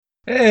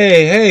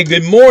Hey,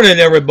 good morning,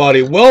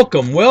 everybody.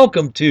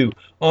 Welcome to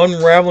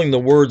Unraveling the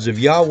Words of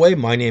Yahweh.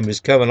 My name is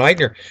Kevin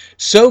Eitner.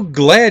 So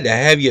glad to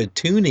have you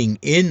tuning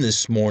in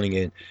this morning.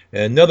 And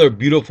another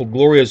beautiful,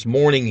 glorious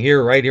morning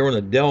right here on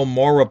the Del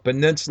Mar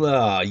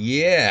Peninsula.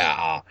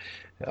 Yeah.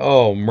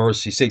 Oh,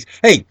 mercy sakes.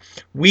 Hey,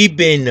 we've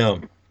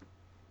been,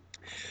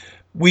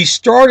 we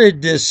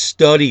started this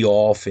study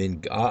off,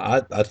 and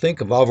I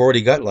think I've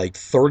already got like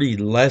 30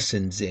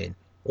 lessons in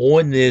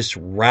on this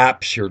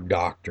rapture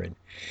doctrine.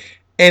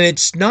 And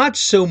it's not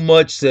so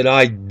much that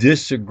I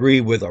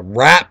disagree with a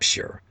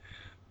rapture,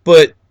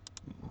 but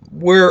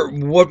where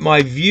what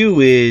my view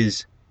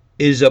is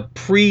a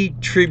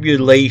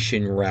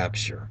pre-tribulation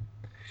rapture.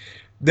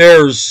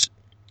 There's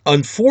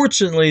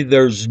Unfortunately,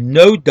 there's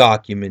no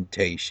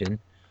documentation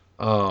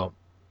uh,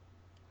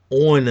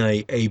 on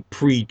a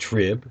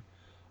pre-trib.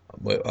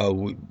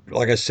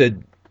 Like I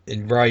said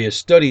in various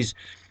studies,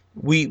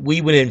 we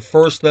went in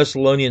First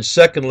Thessalonians,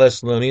 Second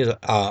Thessalonians.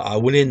 I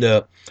went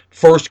into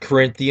First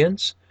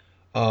Corinthians.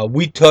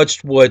 We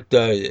touched what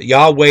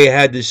Yahweh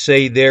had to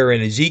say there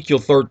in Ezekiel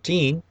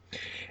 13,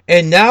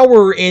 and now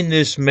we're in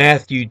this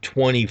Matthew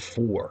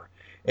 24,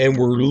 and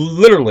we're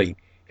literally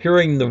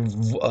hearing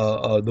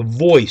the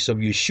voice of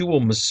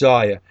Yeshua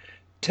Messiah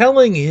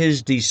telling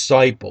his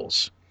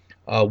disciples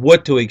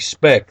what to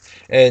expect.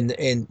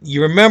 And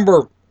you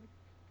remember,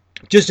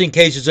 just in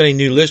case there's any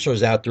new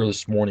listeners out there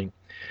this morning,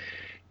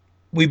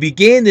 we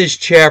began this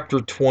chapter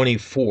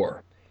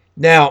 24.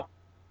 Now,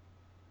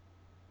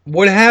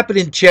 what happened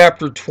in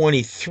chapter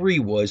 23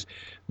 was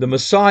the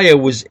Messiah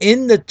was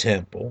in the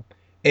temple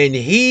and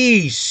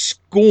he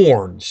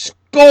scolded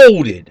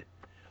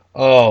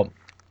uh,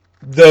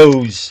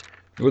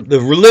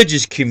 the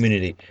religious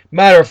community.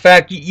 Matter of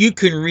fact, you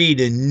can read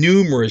in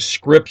numerous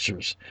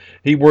scriptures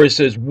where it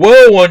says,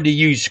 "Woe unto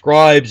you,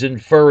 scribes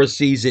and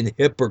Pharisees and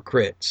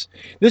hypocrites."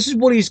 This is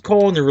what he's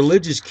calling the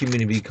religious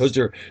community because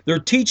they're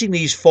teaching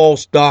these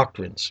false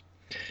doctrines.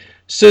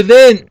 So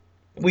then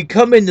we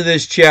come into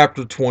this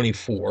chapter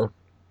 24,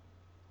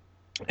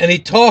 and he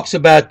talks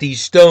about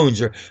these stones.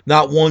 Or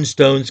not one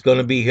stone's going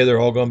to be here; they're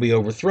all going to be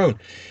overthrown.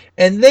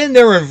 And then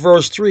there in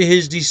verse 3,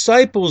 his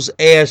disciples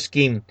ask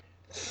him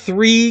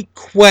three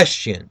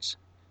questions.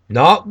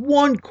 Not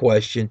one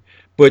question,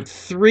 but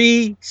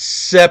three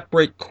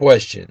separate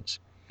questions.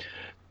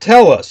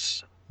 Tell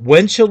us,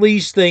 when shall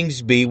these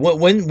things be?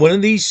 When are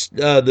these,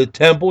 the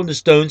temple and the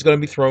stones going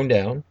to be thrown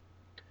down?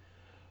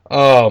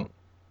 Uh,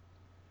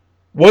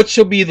 what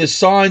shall be the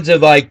signs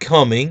of thy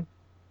coming?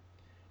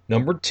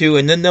 Number two.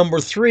 And then number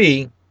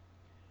three,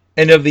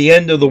 and of the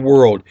end of the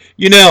world.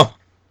 You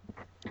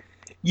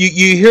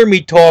hear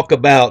me talk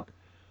about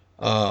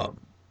uh,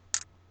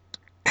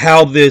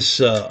 how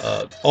this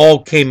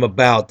all came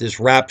about, this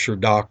rapture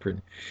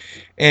doctrine.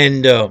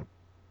 And, a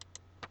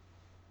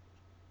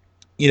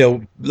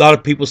lot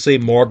of people say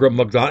Margaret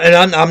MacDonald,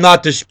 and I'm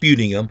not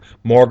disputing them,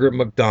 Margaret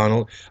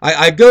MacDonald.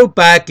 I go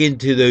back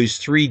into those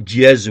three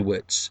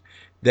Jesuits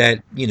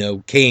that,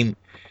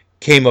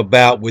 came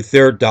about with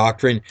their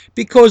doctrine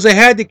because they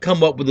had to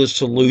come up with a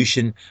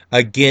solution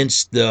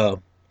against the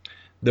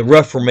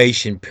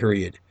Reformation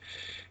period.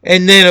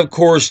 And then, of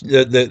course,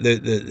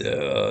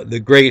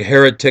 the great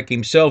heretic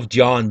himself,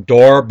 John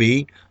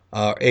Darby,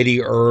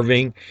 Eddie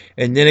Irving,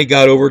 and then it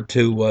got over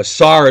to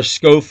Cyrus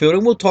Scofield,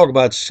 and we'll talk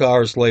about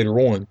Cyrus later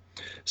on.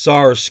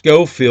 Cyrus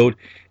Scofield,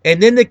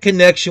 and then the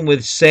connection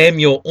with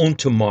Samuel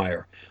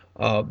Untermeyer.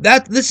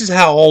 This is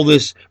how all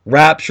this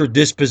rapture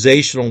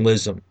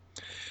dispensationalism.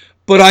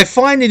 But I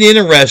find it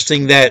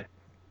interesting that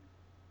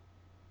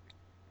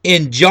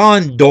in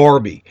John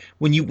Darby,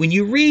 when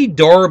you read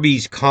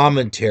Darby's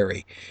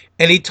commentary,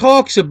 and he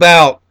talks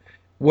about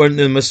when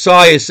the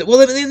Messiah said, well,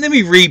 let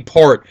me read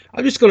part.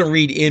 I'm just going to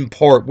read in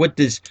part what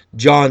this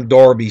John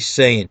Darby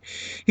saying.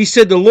 He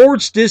said, the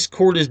Lord's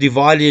discourse is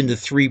divided into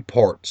three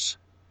parts.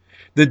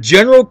 The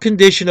general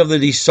condition of the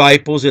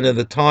disciples and of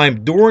the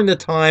time during the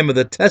time of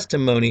the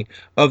testimony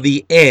of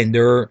the end,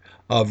 or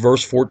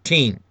verse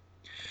 14.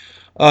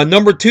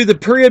 Number two, the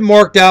period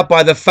marked out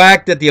by the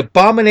fact that the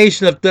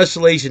abomination of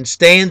desolation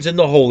stands in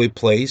the holy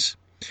place.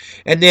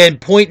 And then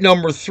point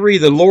number three,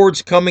 the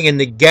Lord's coming and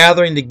the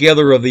gathering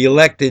together of the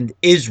elect in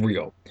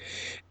Israel.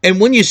 And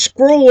when you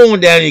scroll on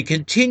down, you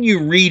continue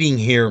reading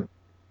here,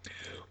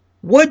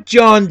 what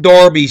John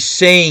Darby's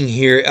saying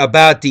here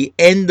about the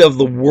end of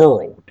the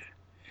world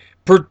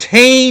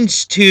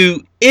pertains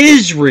to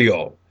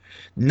Israel,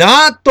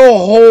 not the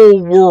whole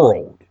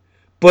world,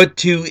 but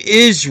to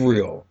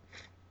Israel.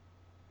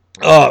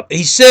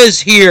 He says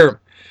here,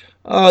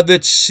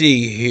 let's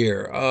see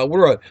here,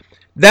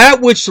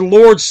 that which the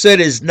Lord said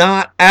is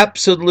not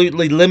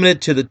absolutely limited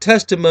to the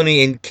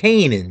testimony in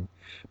Canaan,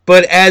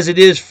 but as it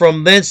is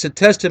from thence the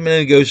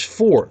testimony goes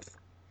forth.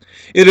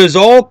 It is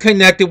all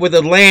connected with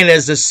the land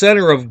as the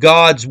center of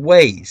God's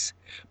ways.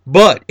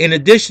 But in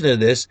addition to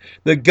this,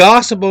 the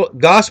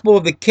gospel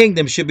of the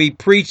kingdom should be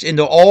preached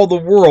into all the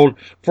world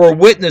for a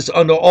witness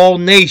unto all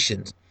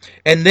nations.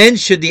 And then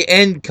should the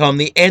end come,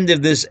 the end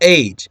of this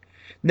age.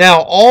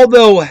 Now,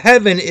 although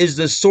heaven is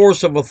the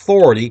source of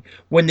authority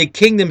when the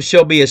kingdom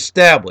shall be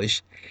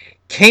established,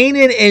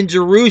 Canaan and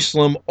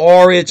Jerusalem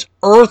are its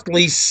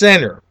earthly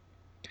center.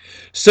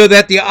 So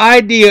that the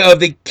idea of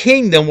the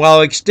kingdom,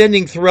 while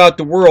extending throughout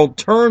the world,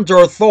 turns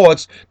our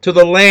thoughts to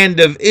the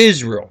land of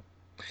Israel.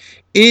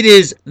 It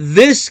is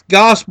this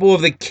gospel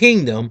of the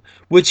kingdom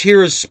which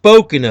here is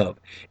spoken of.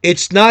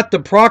 It's not the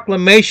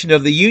proclamation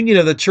of the union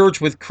of the church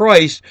with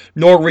Christ,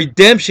 nor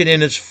redemption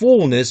in its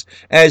fullness,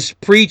 as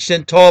preached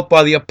and taught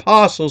by the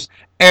apostles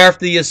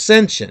after the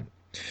ascension,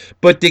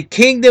 but the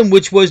kingdom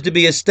which was to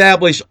be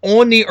established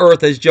on the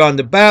earth, as John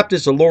the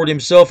Baptist, the Lord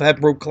himself,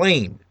 had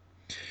proclaimed.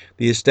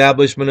 The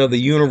establishment of the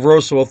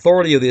universal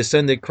authority of the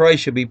ascended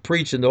Christ should be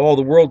preached into all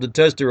the world to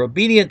test their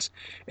obedience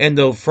and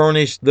to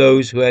furnish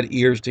those who had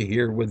ears to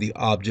hear with the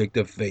object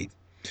of faith.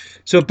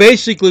 So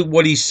basically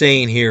what he's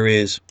saying here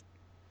is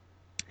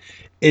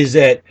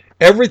that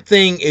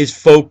everything is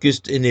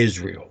focused in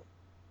Israel.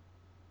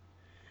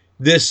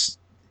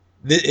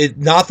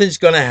 Nothing's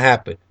going to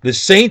happen. The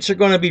saints are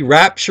going to be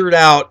raptured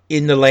out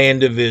in the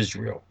land of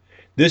Israel.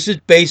 This is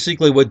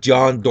basically what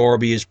John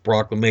Darby's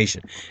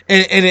proclamation,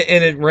 and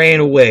it ran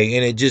away,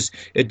 and it just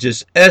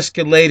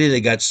escalated.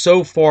 It got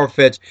so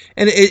far-fetched,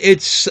 and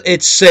it's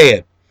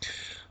sad.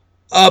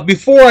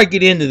 Before I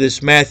get into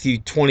this, Matthew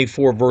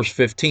 24 verse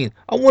 15,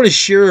 I want to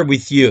share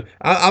with you.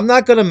 I'm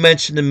not going to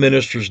mention the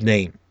minister's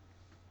name,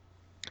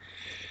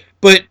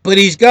 but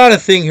he's got a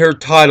thing here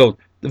titled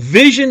 "The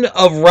Vision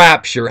of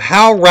Rapture: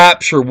 How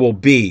Rapture Will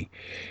Be."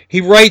 He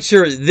writes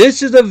here,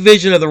 "This is a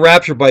vision of the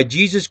rapture by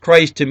Jesus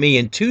Christ to me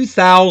in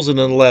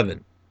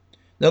 2011.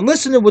 Now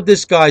listen to what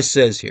this guy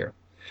says here.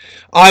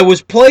 "I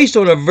was placed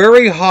on a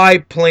very high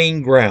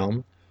plain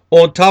ground,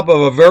 on top of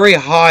a very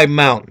high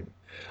mountain.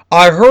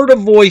 I heard a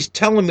voice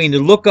telling me to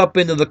look up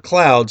into the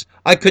clouds.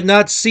 I could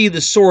not see the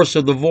source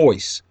of the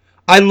voice.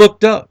 I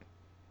looked up.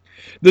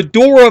 The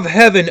door of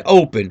heaven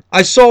opened.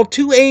 I saw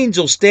two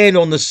angels stand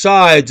on the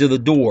sides of the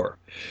door.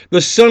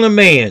 The Son of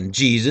Man,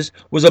 Jesus,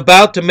 was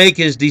about to make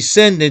his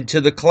descent into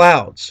the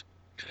clouds.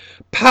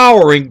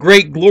 Power and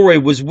great glory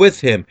was with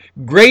him,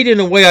 great in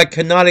a way I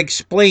cannot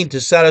explain to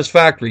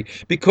satisfactory,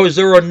 because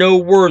there are no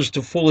words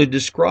to fully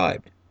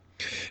describe.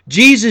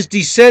 Jesus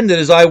descended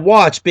as I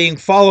watched, being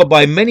followed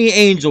by many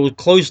angels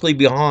closely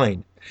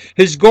behind.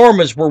 His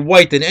garments were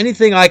white than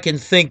anything I can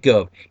think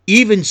of.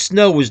 Even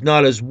snow was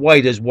not as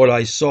white as what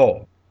I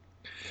saw.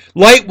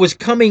 Light was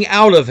coming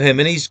out of him,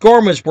 and his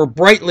garments were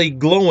brightly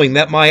glowing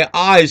that my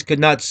eyes could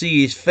not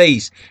see his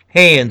face,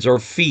 hands, or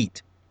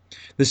feet,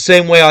 the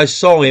same way I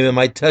saw him in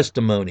my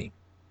testimony.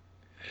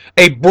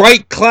 A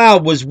bright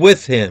cloud was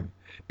with him,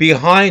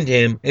 behind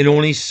him, and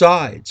on his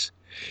sides.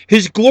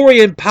 His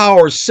glory and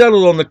power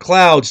settled on the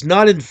clouds,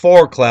 not in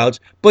far clouds,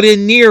 but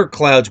in near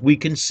clouds we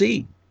can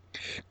see.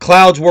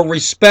 Clouds were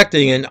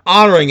respecting and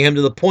honoring him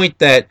to the point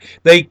that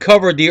they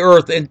covered the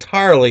earth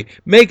entirely,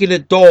 making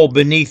it dull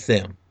beneath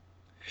them.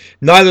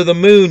 Neither the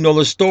moon nor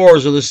the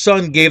stars or the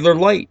sun gave their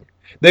light.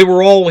 They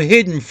were all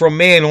hidden from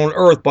man on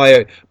earth by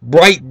a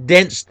bright,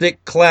 dense,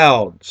 thick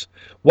clouds,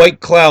 white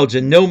clouds,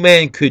 and no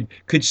man could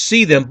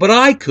see them, but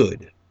I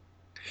could.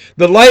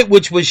 The light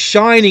which was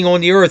shining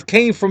on the earth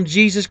came from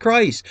Jesus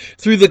Christ.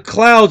 Through the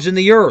clouds in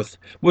the earth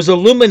was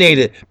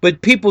illuminated,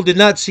 but people did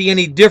not see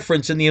any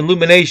difference in the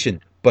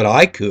illumination, but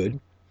I could.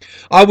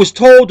 I was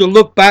told to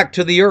look back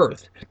to the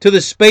earth, to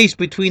the space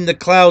between the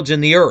clouds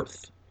and the earth.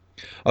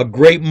 A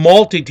great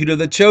multitude of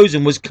the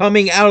chosen was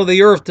coming out of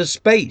the earth to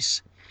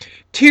space.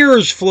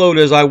 Tears flowed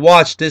as I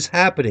watched this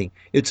happening.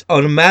 It's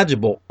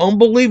unimaginable,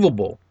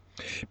 unbelievable.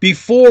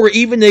 Before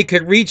even they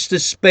could reach the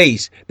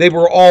space, they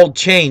were all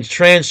changed,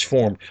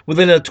 transformed,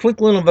 within a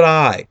twinkling of an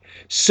eye,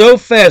 so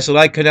fast that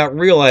I could not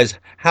realize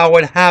how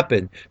it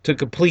happened, to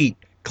complete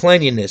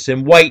cleanliness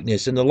and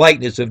whiteness in the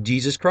likeness of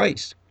Jesus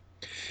Christ.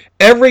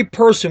 Every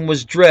person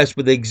was dressed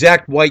with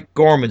exact white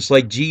garments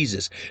like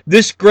Jesus.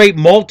 This great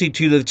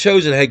multitude of the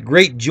chosen had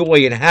great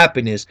joy and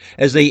happiness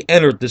as they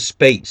entered the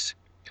space.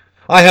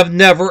 I have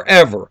never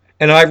ever,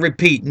 and I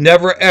repeat,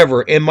 never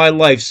ever in my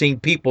life seen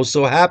people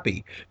so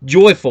happy,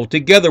 joyful,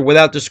 together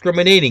without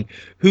discriminating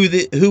who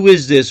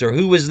is this or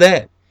who is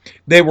that.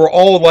 They were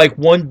all like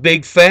one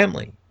big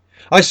family.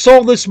 I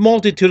saw this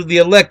multitude of the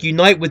elect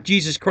unite with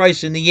Jesus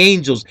Christ and the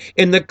angels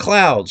in the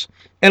clouds.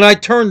 And I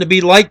turned to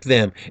be like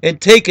them, and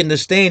taken to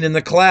stand in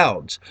the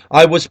clouds.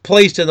 I was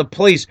placed in a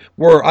place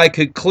where I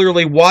could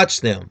clearly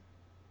watch them.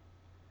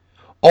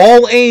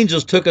 All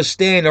angels took a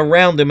stand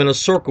around them in a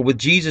circle with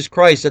Jesus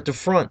Christ at the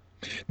front.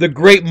 The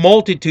great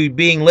multitude,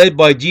 being led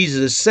by Jesus,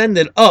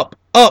 ascended up,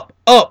 up,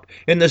 up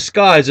in the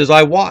skies as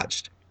I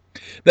watched.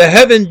 The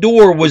heaven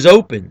door was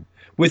open,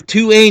 with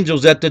two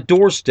angels at the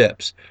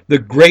doorsteps. The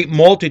great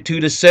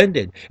multitude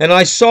ascended, and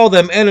I saw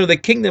them enter the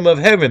kingdom of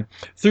heaven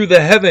through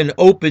the heaven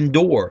open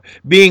door,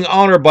 being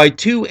honored by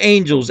two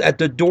angels at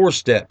the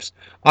doorsteps.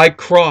 I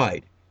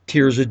cried,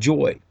 tears of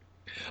joy.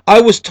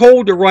 I was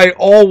told to write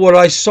all what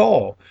I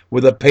saw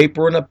with a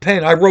paper and a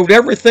pen. I wrote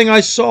everything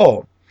I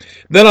saw.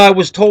 Then I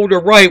was told to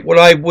write what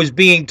I was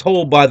being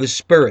told by the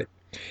Spirit.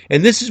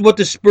 And this is what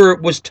the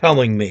Spirit was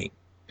telling me.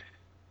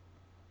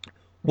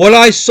 What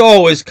I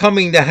saw is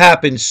coming to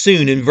happen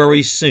soon and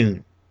very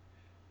soon.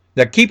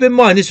 Now keep in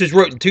mind, this was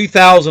written in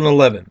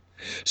 2011.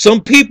 Some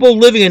people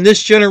living in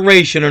this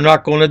generation are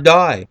not going to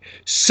die.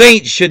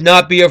 Saints should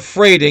not be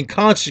afraid and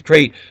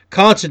concentrate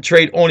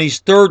on his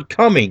third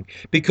coming,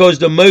 because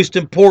the most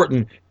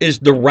important is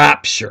the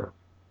rapture.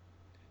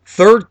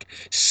 Third,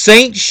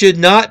 saints should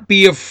not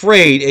be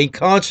afraid and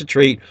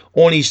concentrate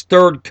on his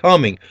third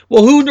coming.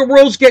 Well, who in the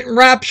world's getting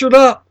raptured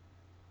up?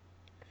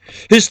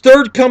 His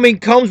third coming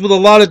comes with a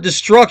lot of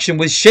destruction,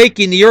 with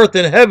shaking the earth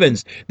and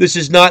heavens. This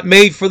is not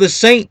made for the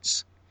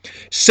saints.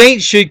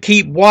 Saints should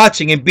keep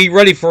watching and be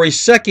ready for his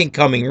second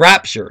coming,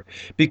 rapture,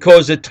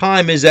 because the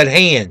time is at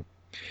hand.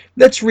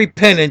 Let's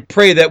repent and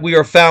pray that we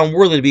are found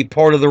worthy to be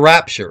part of the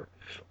rapture.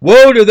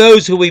 Woe to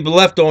those who will be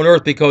left on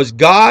earth, because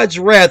God's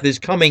wrath is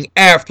coming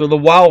after the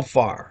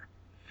wildfire.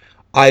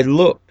 I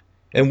looked,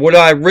 and what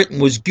I had written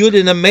was good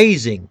and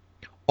amazing.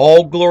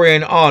 All glory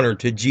and honor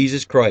to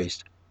Jesus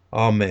Christ.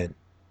 Amen.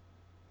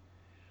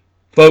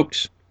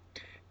 Folks,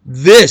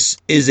 this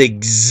is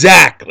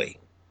exactly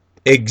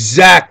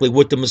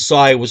what the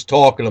Messiah was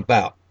talking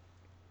about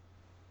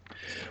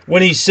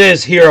when he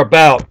says here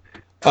about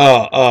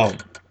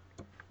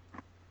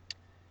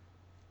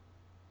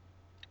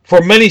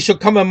for many shall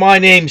come in my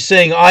name,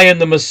 saying, I am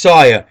the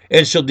Messiah,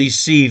 and shall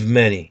deceive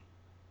many.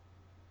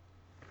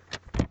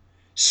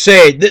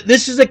 Say,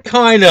 this is a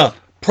kind of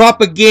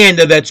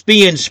propaganda that's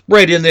being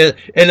spread in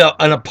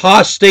an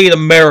apostate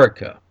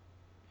America.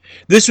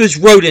 This was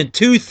wrote in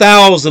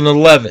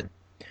 2011.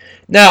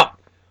 Now,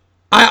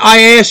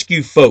 I ask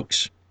you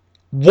folks,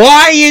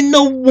 why in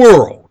the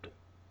world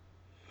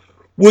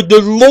would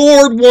the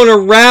Lord want to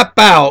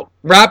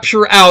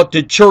rapture out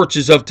the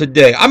churches of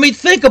today? I mean,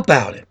 think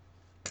about it.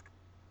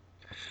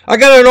 I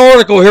got an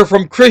article here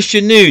from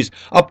Christian News.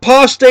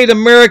 Apostate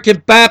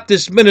American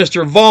Baptist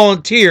minister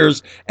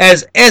volunteers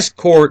as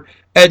escort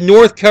at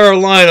North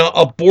Carolina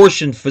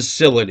abortion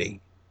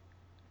facility.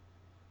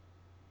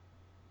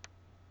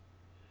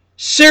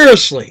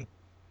 Seriously.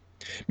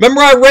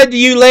 Remember I read to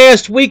you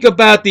last week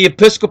about the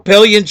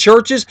Episcopalian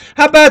churches?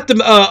 How about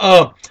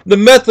the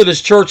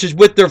Methodist churches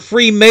with their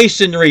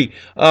Freemasonry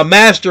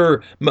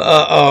master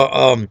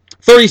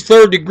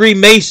 33rd degree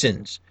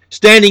Masons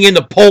standing in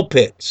the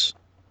pulpits?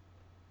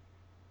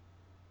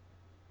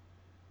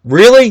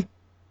 Really?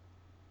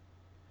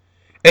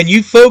 And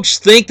you folks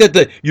think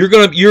that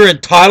you're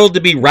entitled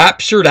to be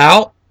raptured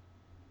out?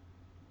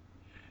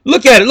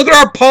 Look at it. Look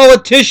at our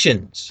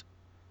politicians.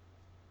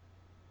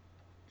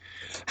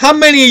 How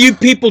many of you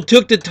people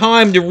took the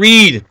time to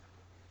read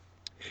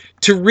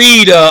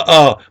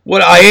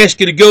what I asked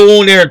you to go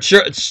on there and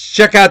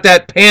check out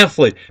that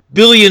pamphlet,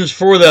 Billions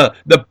for the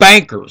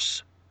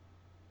Bankers?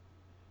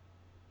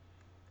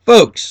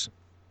 Folks,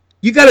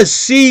 you got to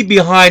see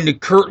behind the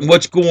curtain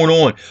what's going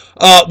on.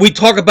 We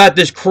talk about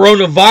this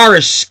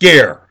coronavirus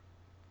scare.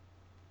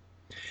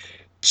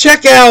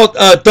 Check out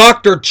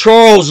Dr.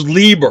 Charles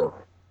Lieber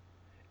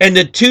and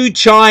the two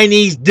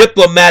Chinese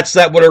diplomats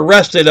that were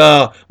arrested,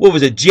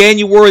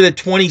 January the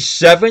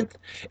 27th?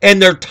 And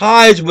their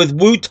ties with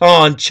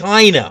Wuhan,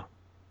 China.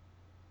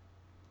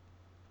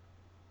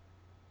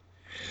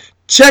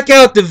 Check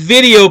out the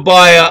video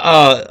by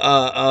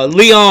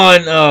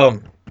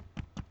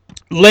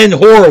Len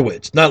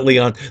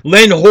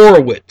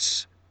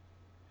Horowitz.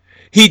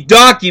 He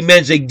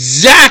documents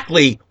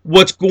exactly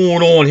what's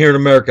going on here in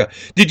America.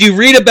 Did you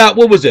read about,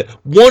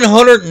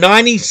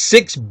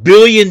 $196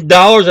 billion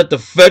that the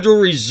Federal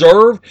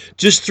Reserve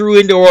just threw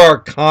into our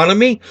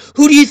economy?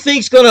 Who do you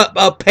think's going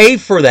to pay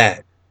for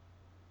that?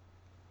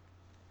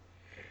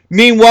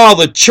 Meanwhile,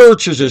 the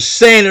churches are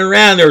standing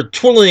around there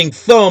twiddling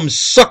thumbs,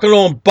 sucking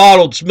on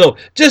bottled milk,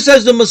 just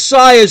as the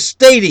Messiah is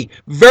stating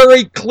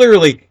very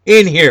clearly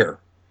in here,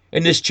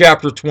 in this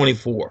chapter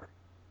 24.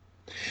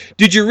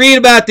 Did you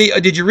read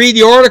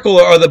the article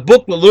or the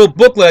little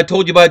booklet I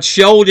told you about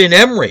Sheldon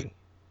Emery,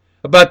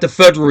 about the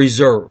Federal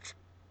Reserve?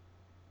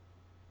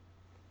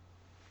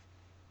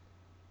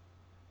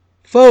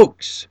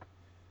 Folks,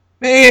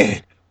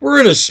 man, we're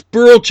in a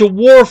spiritual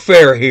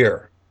warfare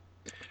here.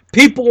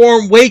 People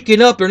aren't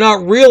waking up. They're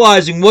not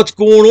realizing what's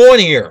going on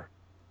here.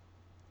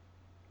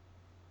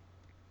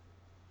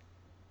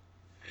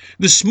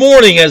 This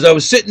morning, as I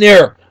was sitting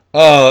there,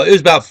 it was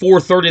about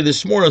 4:30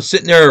 this morning, I was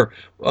sitting there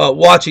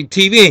watching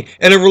TV,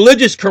 and a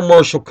religious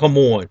commercial come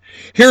on.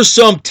 Here's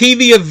some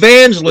TV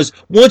evangelist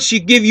wants to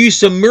give you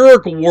some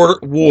miracle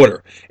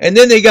water. And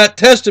then they got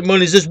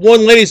testimonies. This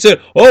one lady said,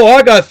 "Oh,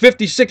 I got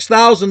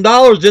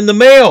 $56,000 in the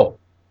mail."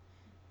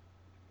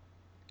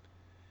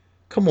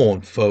 Come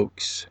on,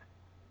 folks.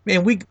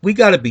 Man, we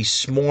got to be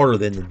smarter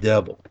than the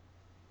devil.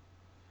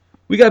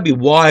 We got to be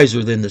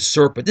wiser than the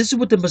serpent. This is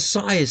what the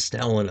Messiah is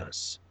telling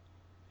us.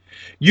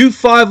 You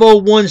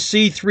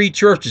 501c3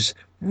 churches,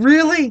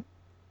 really?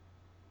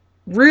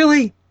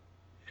 Really?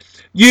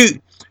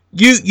 You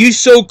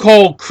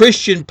so-called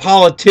Christian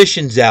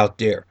politicians out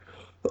there,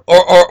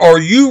 are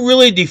you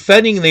really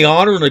defending the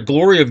honor and the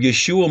glory of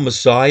Yeshua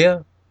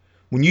Messiah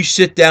when you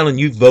sit down and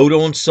you vote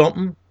on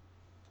something?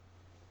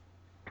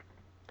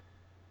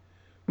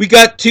 We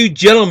got two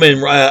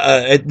gentlemen.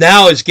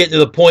 Now it's getting to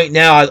the point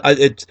now.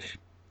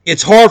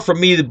 It's hard for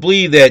me to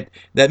believe that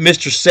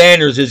Mr.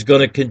 Sanders is going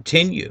to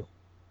continue.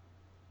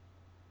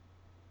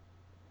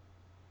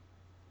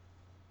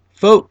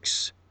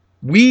 Folks,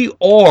 we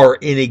are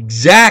in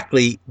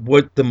exactly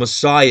what the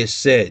Messiah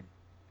said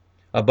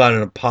about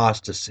an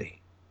apostasy.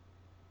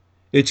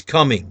 It's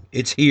coming.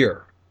 It's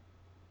here.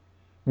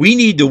 We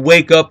need to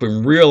wake up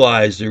and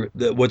realize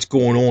what's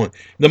going on.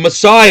 The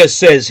Messiah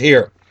says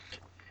here,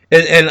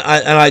 and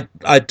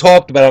I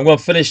talked about it. I'm going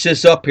to finish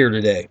this up here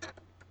today.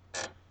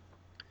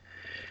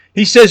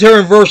 He says here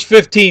in verse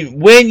 15,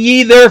 when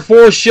ye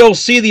therefore shall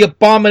see the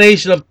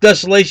abomination of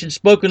desolation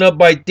spoken of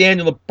by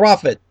Daniel the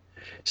prophet,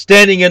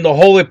 standing in the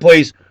holy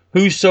place,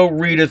 whoso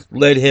readeth,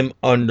 let him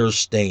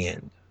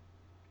understand.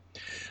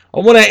 I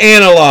want to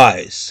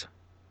analyze.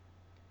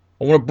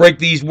 I want to break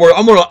these words.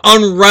 I'm going to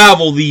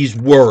unravel these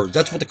words.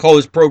 That's what they call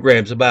this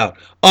program's about.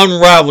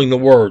 Unraveling the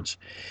words.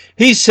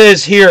 He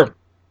says here,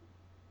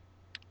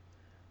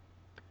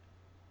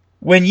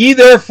 when ye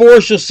therefore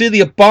shall see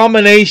the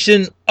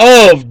abomination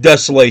of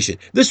desolation.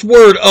 This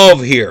word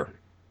of here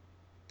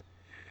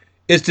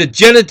is the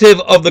genitive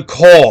of the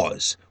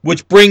cause,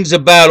 which brings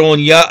about on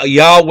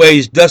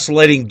Yahweh's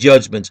desolating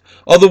judgments.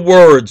 Other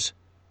words,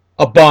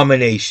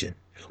 abomination.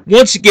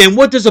 Once again,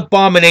 what does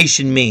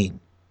abomination mean?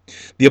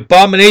 The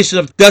abomination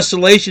of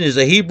desolation is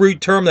a Hebrew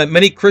term that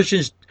many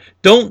Christians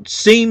don't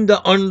seem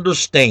to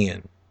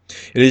understand.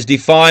 It is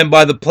defined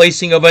by the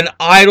placing of an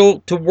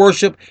idol to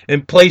worship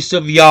in place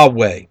of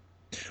Yahweh,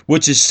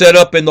 which is set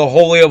up in the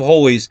Holy of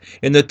Holies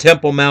in the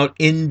Temple Mount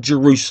in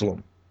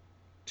Jerusalem.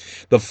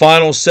 The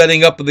final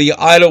setting up of the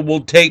idol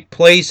will take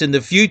place in the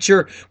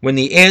future when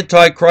the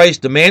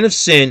Antichrist, the man of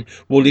sin,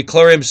 will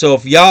declare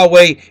himself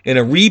Yahweh in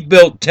a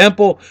rebuilt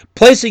temple,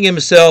 placing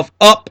himself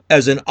up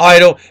as an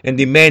idol and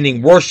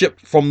demanding worship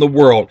from the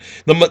world.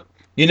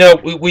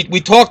 We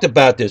talked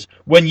about this.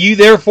 When you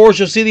therefore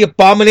shall see the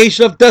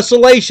abomination of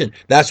desolation,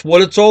 that's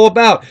what it's all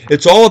about.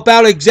 It's all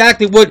about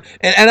exactly what,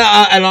 and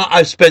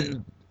I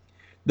spent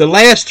the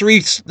last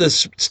three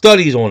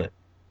studies on it.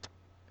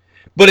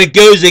 But it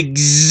goes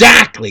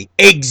exactly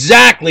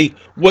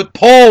what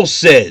Paul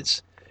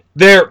says.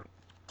 They're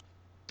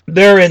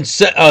in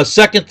 2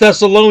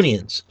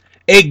 Thessalonians.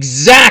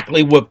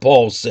 Exactly what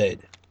Paul said.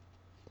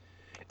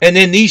 And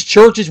then these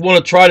churches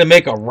want to try to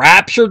make a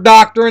rapture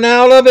doctrine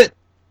out of it.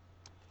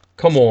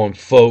 Come on,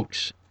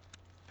 folks.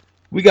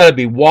 We got to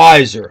be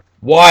wiser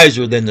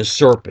than the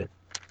serpent.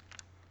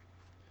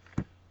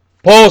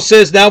 Paul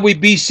says, now we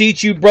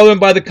beseech you, brethren,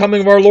 by the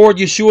coming of our Lord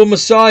Yeshua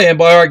Messiah, and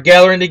by our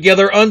gathering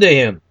together unto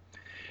him,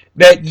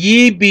 that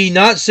ye be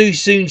not so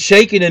soon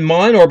shaken in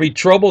mind, or be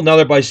troubled,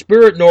 neither by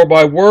spirit, nor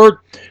by word,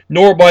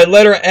 nor by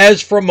letter, as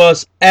from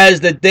us,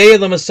 as the day of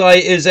the Messiah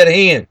is at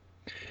hand.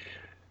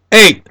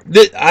 Hey,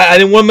 I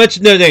didn't want to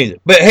mention their names,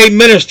 but hey,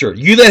 minister,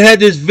 you that had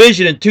this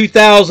vision in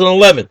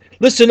 2011,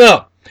 listen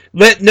up.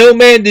 Let no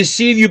man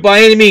deceive you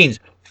by any means.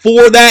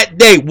 For that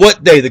day,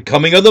 what day? The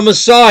coming of the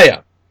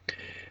Messiah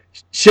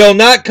shall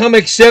not come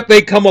except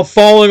they come a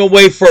falling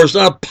away first,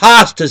 an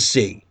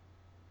apostasy.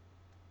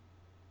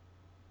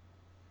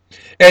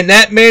 And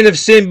that man of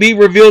sin be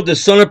revealed, the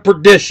son of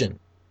perdition,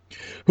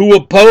 who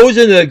opposed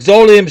and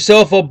exalted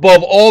himself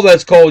above all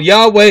that's called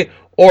Yahweh,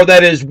 or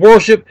that is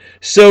worship,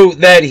 so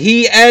that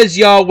he as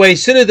Yahweh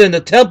sitteth in the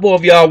temple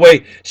of Yahweh,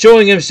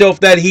 showing himself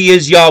that he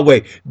is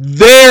Yahweh.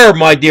 There,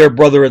 my dear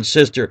brother and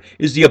sister,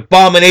 is the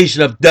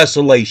abomination of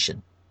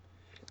desolation.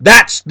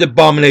 That's the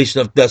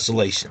abomination of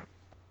desolation.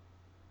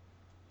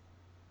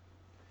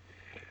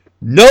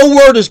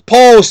 Nowhere does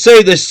Paul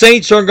say the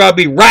saints are going to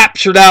be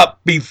raptured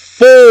out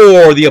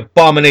before the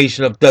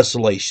abomination of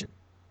desolation.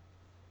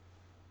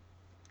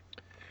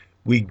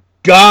 We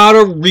got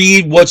to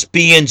read what's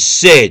being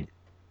said.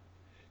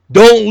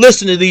 Don't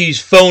listen to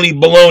these phony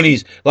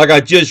balonies like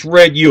I just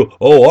read you.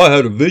 Oh, I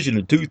had a vision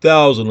in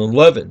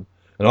 2011,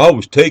 and I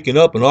was taken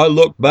up, and I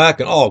looked back,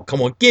 and oh,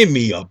 come on, give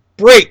me a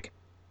break.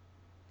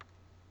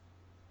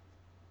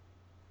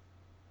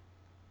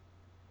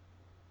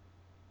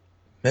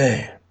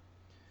 Man.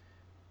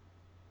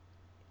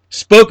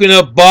 Spoken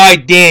of by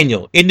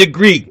Daniel. In the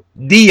Greek,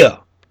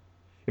 dia.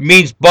 It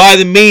means by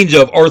the means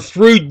of or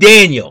through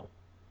Daniel.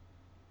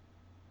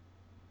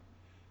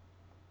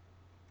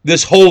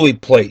 This holy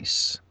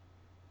place.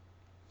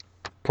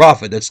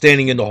 Prophet that's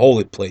standing in the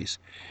holy place.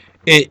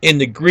 In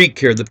the Greek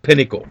here, the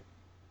pinnacle.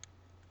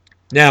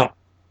 Now,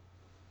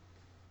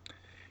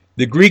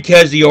 the Greek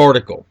has the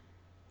article.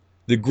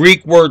 The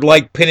Greek word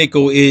like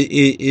pinnacle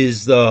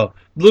is the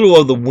little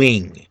of the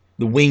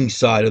wing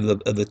side of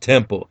the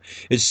temple.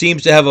 It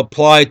seems to have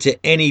applied to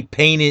any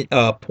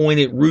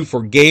pointed roof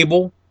or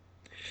gable.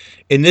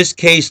 In this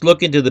case,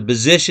 looking to the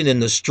position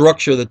and the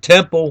structure of the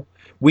temple,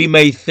 we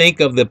may think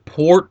of the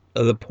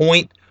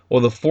point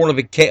or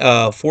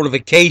the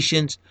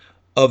fortifications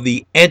of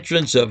the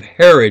entrance of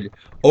Herod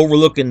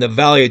overlooking the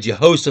valley of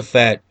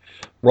Jehoshaphat,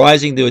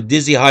 rising to a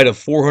dizzy height of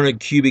 400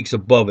 cubits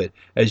above it,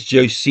 as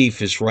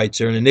Josephus writes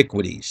there in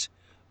Iniquities,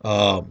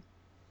 book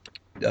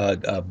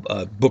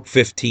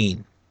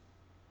 15.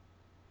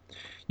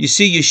 You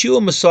see,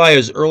 Yeshua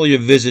Messiah's earlier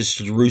visits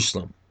to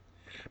Jerusalem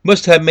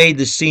must have made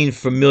the scene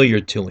familiar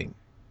to him.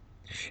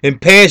 In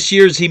past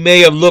years, he may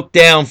have looked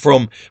down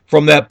from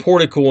that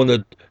portico in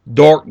the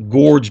dark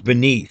gorge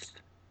beneath.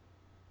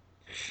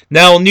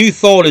 Now a new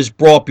thought is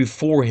brought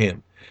before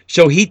him.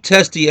 Shall he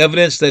test the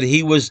evidence that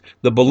he was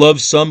the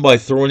beloved Son by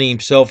throwing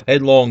himself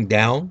headlong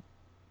down?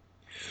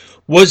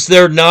 Was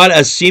there not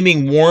a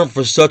seeming warrant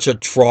for such a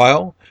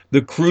trial,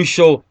 the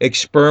crucial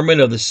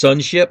experiment of the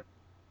sonship?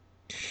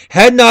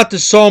 Had not the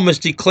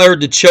psalmist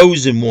declared the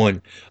chosen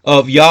one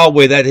of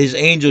Yahweh that his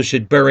angel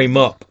should bear him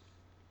up?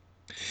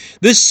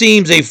 This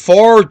seems a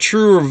far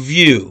truer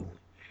view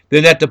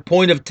than at the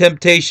point of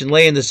temptation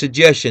lay in the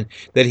suggestion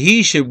that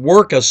he should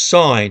work a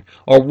sign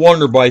or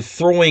wonder by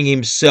throwing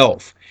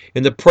himself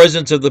in the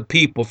presence of the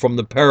people from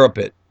the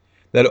parapet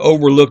that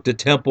overlooked the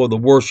temple of the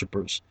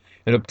worshippers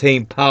and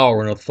obtain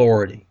power and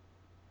authority.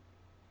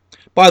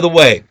 By the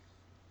way,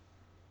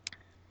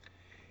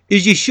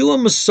 is Yeshua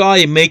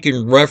Messiah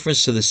making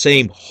reference to the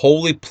same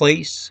holy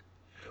place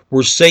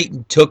where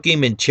Satan took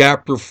him in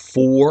chapter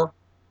 4?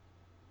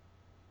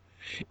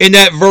 In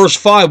that verse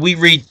 5, we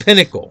read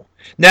pinnacle.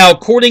 Now,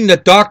 according to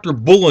Dr.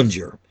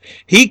 Bullinger,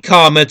 he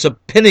comments a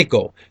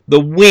pinnacle, the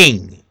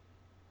wing,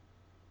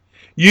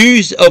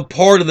 used a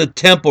part of the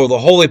temple or the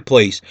holy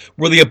place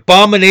where the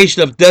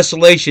abomination of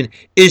desolation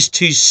is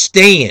to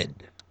stand.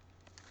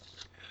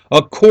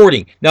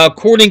 According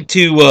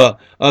to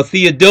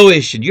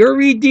Theodotion, you ever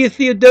read the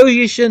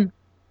Theodotion?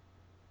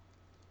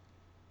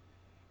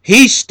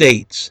 He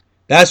states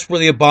that's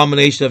where the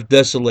abomination of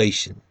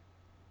desolation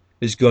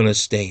is going to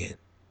stand.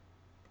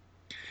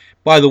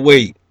 By the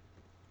way,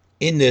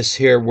 in this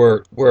here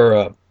where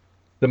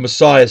the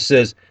Messiah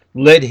says,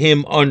 let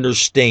him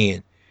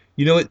understand.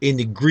 You know, in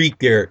the Greek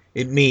there,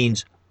 it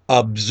means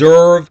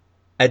observe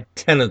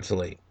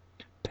attentively.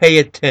 Pay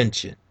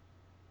attention.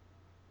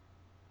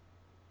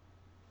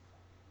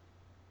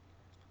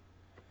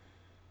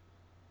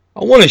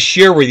 I want to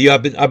share with you,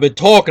 I've been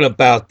talking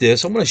about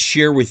this. I want to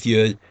share with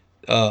you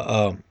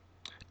an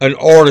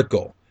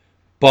article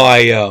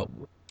by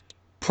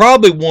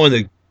probably one of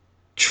the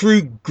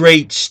true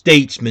great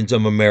statesmen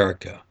of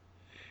America,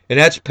 and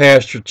that's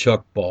Pastor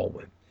Chuck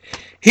Baldwin.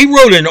 He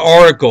wrote an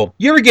article.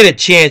 You ever get a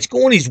chance,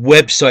 go on his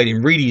website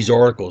and read his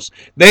articles.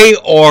 They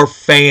are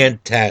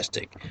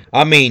fantastic.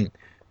 I mean,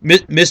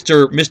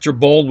 Mr.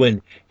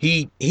 Baldwin,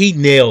 he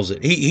nails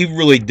it. He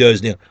really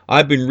does nail it.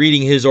 I've been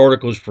reading his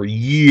articles for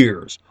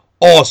years.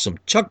 Awesome.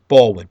 Chuck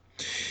Baldwin.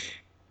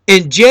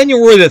 In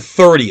January the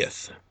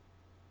 30th,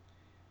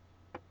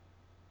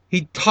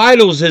 he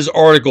titles his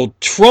article,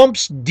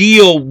 Trump's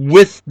Deal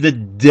with the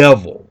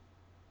Devil.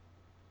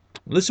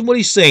 Listen what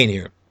he's saying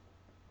here.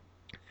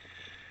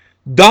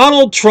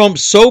 Donald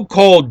Trump's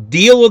so-called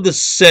deal of the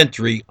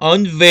century,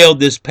 unveiled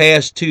this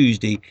past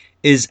Tuesday,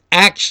 is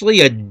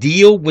actually a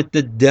deal with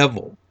the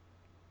devil.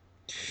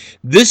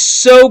 This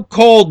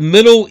so-called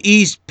Middle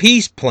East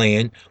peace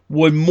plan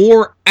would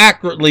more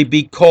accurately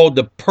be called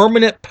the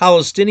Permanent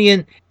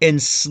Palestinian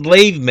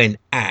Enslavement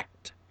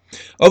Act,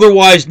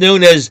 otherwise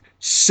known as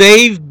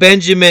Save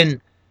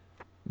Benjamin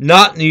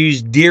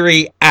Netanyahu's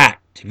Deri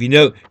Act. If you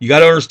know, you got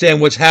to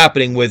understand what's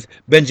happening with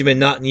Benjamin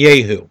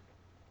Netanyahu.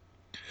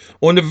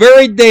 On the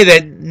very day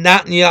that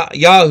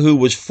Netanyahu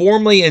was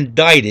formally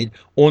indicted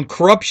on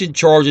corruption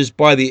charges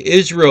by the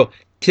Israel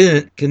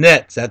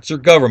Knesset, that's their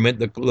government,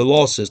 the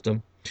law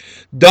system,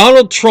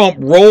 Donald Trump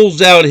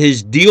rolls out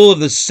his deal of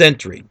the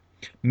century,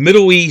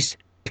 Middle East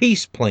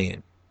peace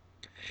plan.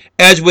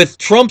 As with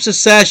Trump's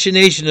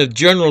assassination of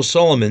General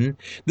Soleimani,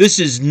 this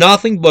is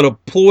nothing but a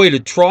ploy to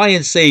try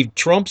and save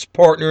Trump's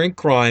partner in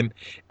crime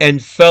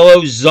and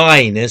fellow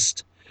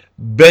Zionist,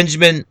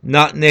 Benjamin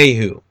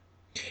Netanyahu,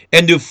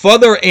 and to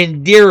further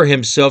endear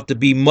himself to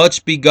be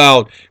much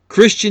beguiled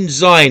Christian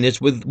Zionists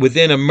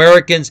within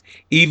Americans'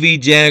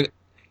 evangelical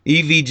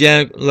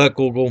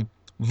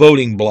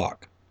voting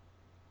bloc.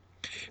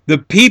 The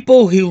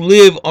people who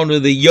live under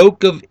the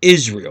yoke of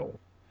Israel,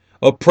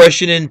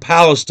 oppression in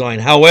Palestine,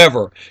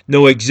 however,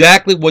 know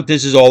exactly what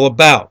this is all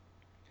about,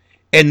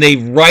 and they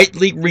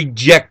rightly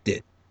reject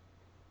it.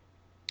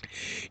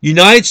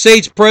 United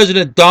States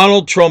President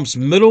Donald Trump's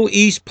Middle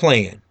East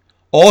plan,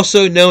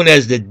 also known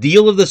as the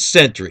Deal of the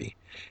Century,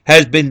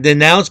 has been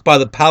denounced by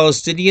the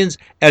Palestinians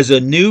as a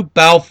new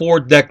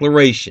Balfour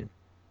Declaration.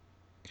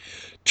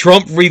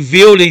 Trump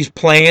revealed his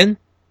plan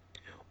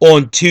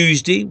on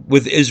Tuesday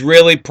with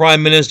Israeli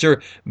Prime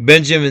Minister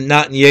Benjamin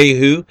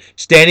Netanyahu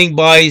standing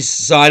by his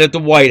side at the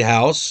White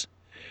House.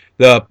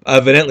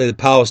 Evidently, the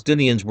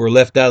Palestinians were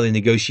left out of the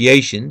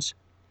negotiations.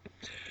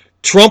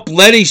 Trump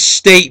led his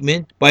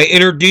statement by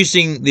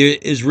introducing the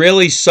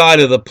Israeli side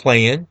of the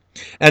plan,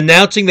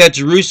 announcing that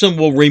Jerusalem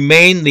will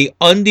remain the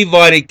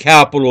undivided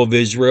capital of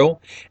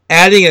Israel,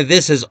 adding that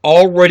this has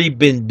already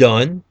been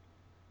done.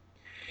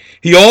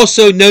 He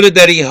also noted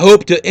that he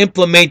hoped to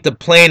implement the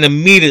plan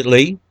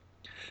immediately.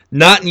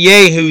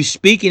 Netanyahu,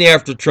 speaking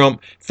after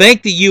Trump,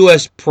 thanked the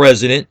U.S.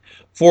 president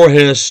for an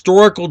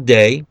historical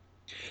day,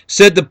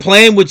 said the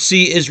plan would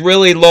see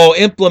Israeli law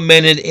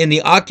implemented in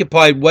the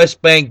occupied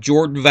West Bank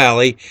Jordan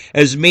Valley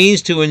as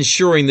means to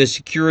ensuring the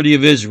security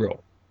of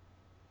Israel.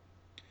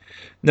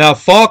 Now,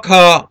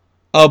 Farha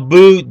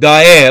Abu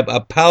Diab,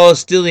 a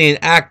Palestinian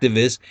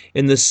activist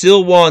in the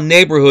Silwan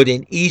neighborhood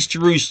in East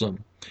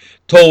Jerusalem,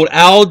 told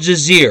Al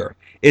Jazeera,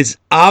 "It's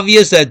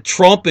obvious that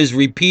Trump is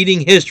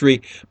repeating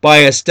history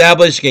by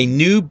establishing a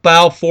new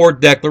Balfour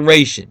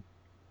Declaration.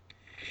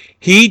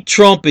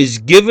 Trump, is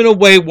giving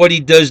away what he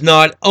does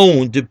not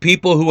own to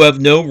people who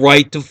have no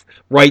right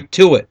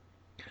to it.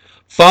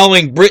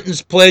 Following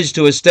Britain's pledge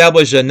to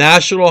establish a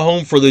national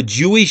home for the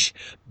Jewish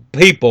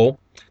people,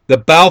 the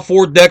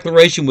Balfour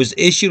Declaration was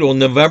issued on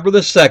November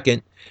the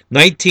 2nd,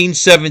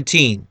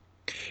 1917.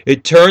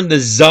 It turned the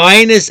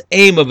Zionist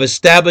aim of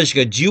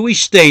establishing a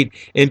Jewish state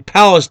in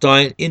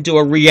Palestine into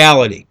a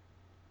reality.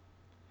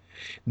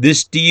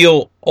 This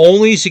deal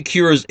only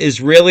secures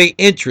Israeli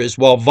interests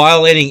while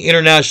violating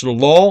international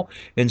law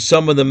and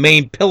some of the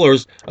main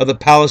pillars of the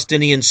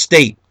Palestinian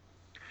state,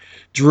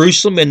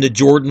 Jerusalem and the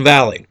Jordan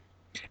Valley.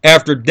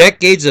 After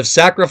decades of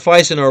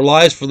sacrificing our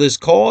lives for this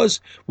cause,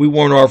 we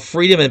won our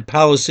freedom and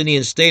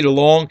Palestinian state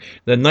along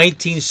the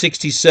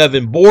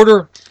 1967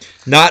 border,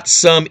 not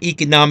some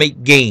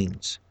economic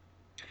gains.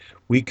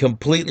 We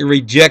completely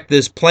reject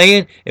this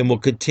plan and will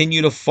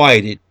continue to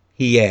fight it,"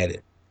 he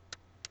added.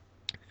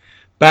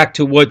 Back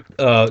to what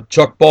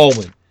Chuck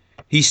Baldwin.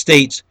 He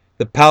states,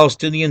 "The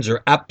Palestinians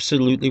are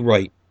absolutely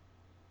right.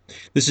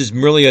 This is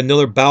merely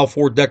another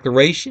Balfour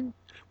Declaration,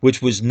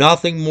 which was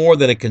nothing more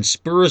than a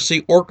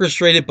conspiracy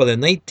orchestrated by the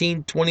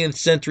 19th, 20th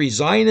century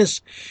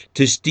Zionists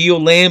to steal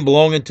land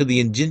belonging to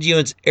the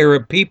indigenous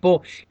Arab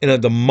people in a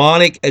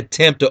demonic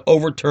attempt to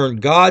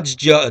overturn God's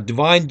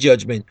divine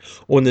judgment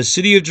on the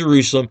city of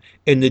Jerusalem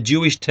and the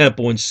Jewish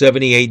temple in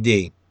 70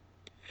 AD.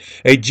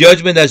 A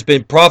judgment that's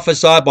been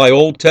prophesied by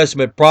Old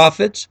Testament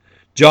prophets,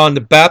 John the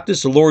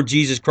Baptist, the Lord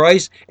Jesus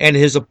Christ, and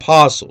his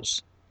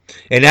apostles.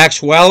 In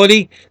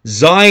actuality,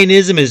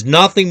 Zionism is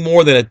nothing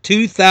more than a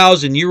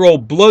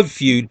 2,000-year-old blood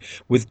feud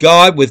with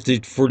God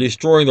for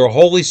destroying their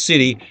holy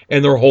city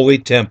and their holy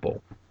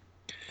temple.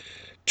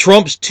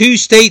 Trump's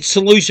two-state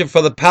solution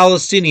for the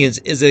Palestinians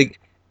is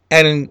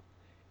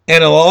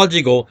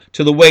analogical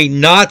to the way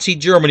Nazi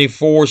Germany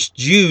forced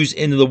Jews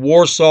into the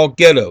Warsaw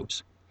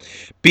ghettos.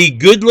 Be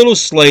good little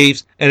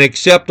slaves and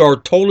accept our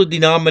total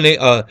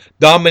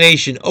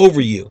domination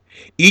over you.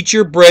 Eat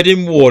your bread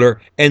and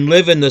water and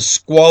live in the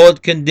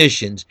squalid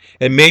conditions,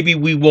 and maybe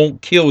we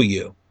won't kill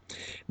you."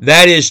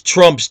 That is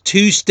Trump's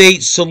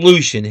two-state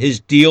solution,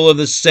 his deal of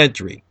the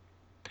century.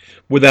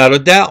 Without a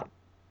doubt,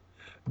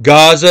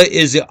 Gaza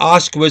is the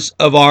Auschwitz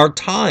of our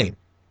time.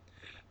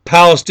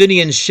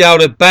 Palestinians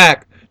shouted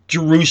back,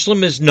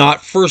 "Jerusalem is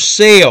not for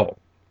sale."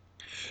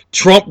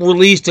 Trump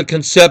released a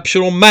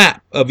conceptual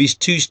map of his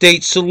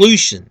two-state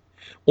solution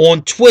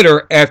on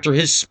Twitter after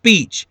his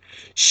speech,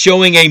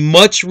 showing a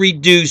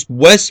much-reduced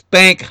West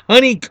Bank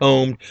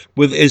honeycombed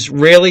with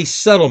Israeli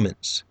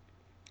settlements.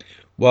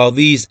 While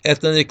these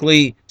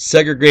ethnically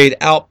segregated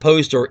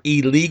outposts are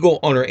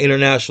illegal under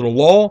international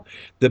law,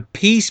 the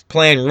peace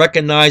plan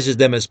recognizes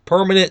them as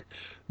permanent,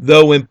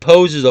 though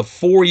imposes a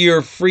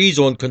 4-year freeze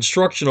on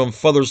construction on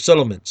further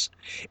settlements.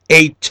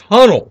 A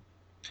tunnel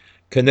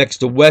connects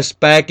the West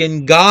Bank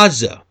and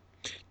Gaza.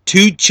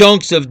 2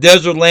 chunks of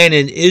desert land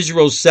in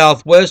Israel's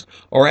southwest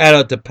are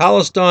added to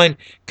Palestine,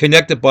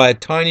 connected by a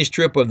tiny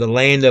strip of the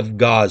land of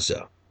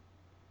Gaza.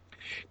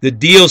 The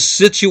deal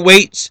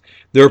situates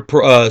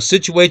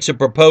the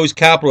proposed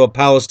capital of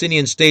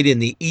Palestinian state in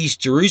the East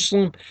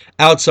Jerusalem,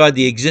 outside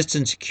the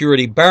existing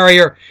security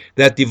barrier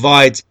that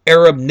divides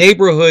Arab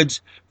neighborhoods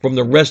from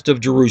the rest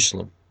of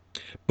Jerusalem,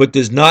 but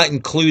does not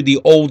include the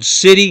old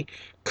city,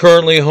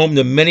 currently home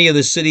to many of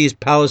the city's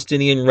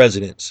Palestinian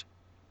residents.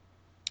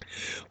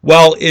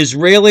 While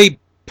Israeli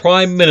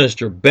Prime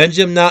Minister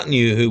Benjamin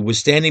Netanyahu was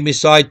standing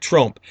beside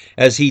Trump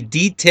as he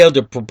detailed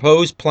the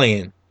proposed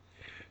plan,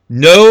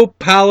 no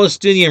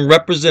Palestinian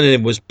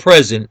representative was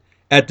present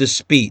at the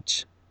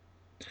speech.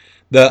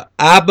 The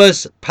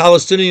Abbas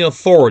Palestinian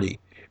Authority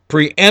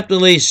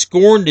preemptively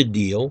scorned the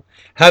deal,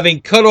 having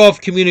cut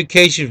off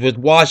communications with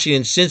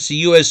Washington since the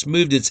U.S.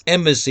 moved its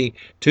embassy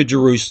to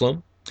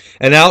Jerusalem,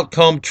 an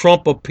outcome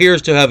Trump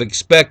appears to have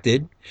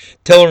expected,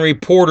 telling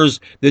reporters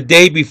the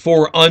day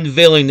before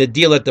unveiling the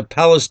deal that the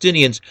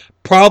Palestinians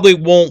probably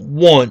won't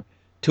want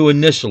to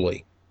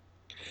initially.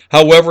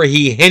 However,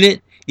 he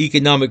hinted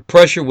economic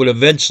pressure would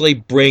eventually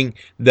bring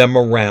them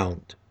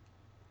around.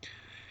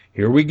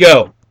 Here we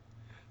go.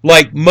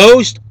 Like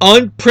most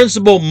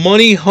unprincipled,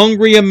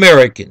 money-hungry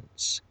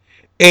Americans,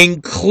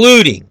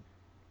 including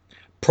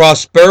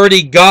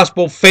prosperity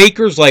gospel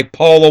fakers like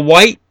Paula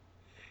White,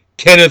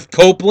 Kenneth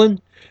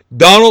Copeland,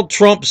 Donald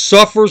Trump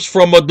suffers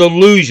from a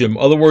delusion, in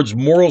other words,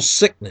 moral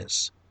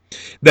sickness,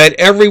 that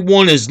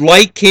everyone is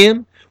like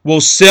him,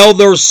 will sell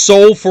their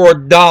soul for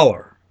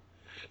 $1.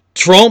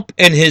 Trump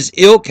and his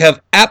ilk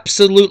have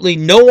absolutely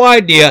no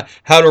idea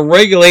how to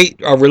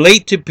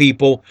relate to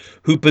people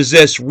who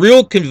possess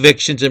real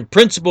convictions and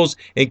principles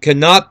and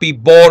cannot be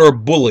bought or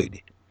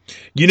bullied.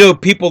 You know,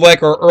 people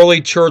like our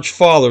early church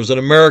fathers and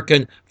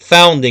American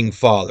founding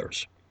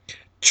fathers.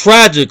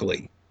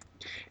 Tragically,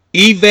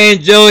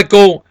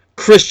 evangelical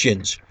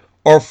Christians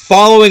are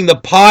following the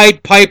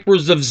Pied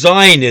Pipers of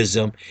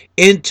Zionism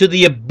into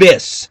the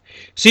abyss.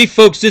 See,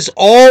 folks, this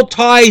all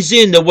ties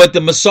into what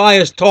the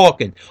Messiah is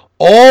talking.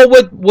 All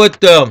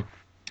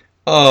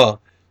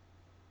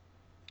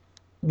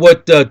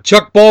what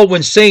Chuck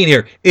Baldwin's saying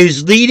here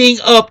is leading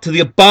up to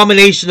the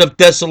abomination of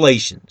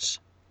desolations.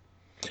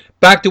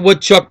 Back to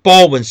what Chuck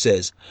Baldwin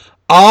says.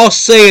 I'll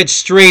say it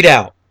straight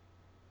out.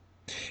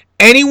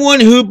 Anyone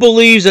who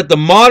believes that the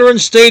modern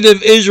state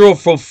of Israel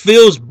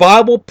fulfills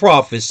Bible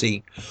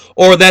prophecy,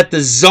 or that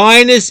the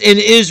Zionists in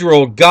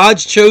Israel,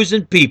 God's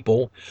chosen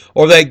people,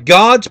 or that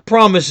God's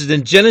promises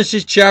in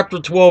Genesis chapter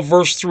 12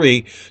 verse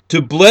 3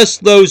 to bless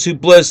those who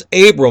bless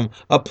Abram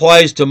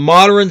applies to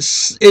modern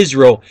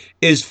Israel,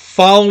 is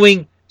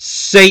following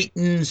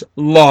Satan's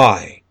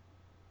lie.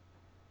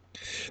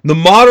 The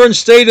modern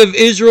state of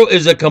Israel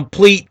is a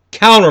complete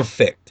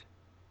counterfeit.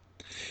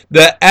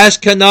 The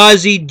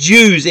Ashkenazi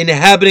Jews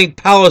inhabiting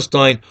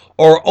Palestine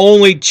are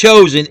only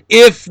chosen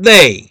if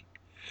they,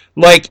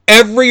 like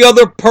every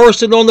other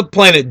person on the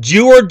planet,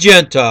 Jew or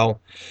Gentile,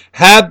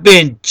 have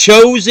been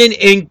chosen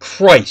in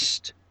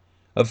Christ.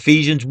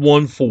 Ephesians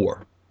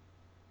 1:4.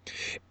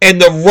 And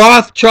the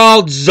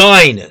Rothschild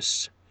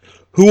Zionists,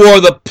 who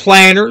are the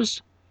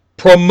planners,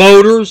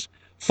 promoters,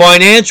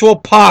 financial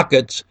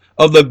pockets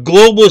of the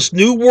globalist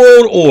New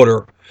World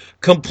Order,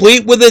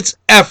 complete with its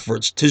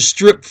efforts to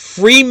strip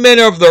free men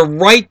of their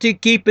right to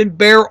keep and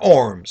bear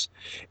arms,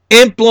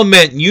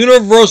 implement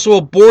universal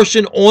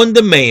abortion on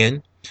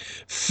demand,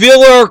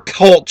 fill our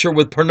culture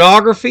with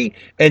pornography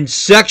and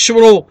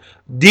sexual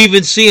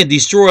deviancy, and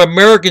destroy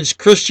Americans'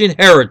 Christian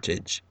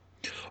heritage,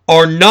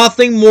 are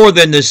nothing more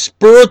than the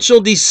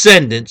spiritual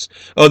descendants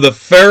of the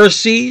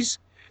Pharisees,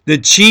 the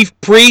chief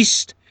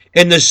priests,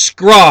 and the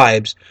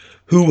scribes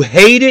who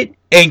hated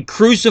and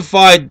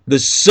crucified the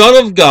Son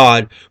of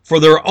God for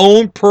their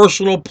own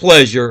personal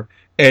pleasure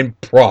and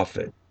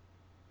profit.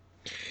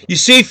 You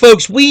see,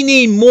 folks, we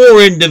need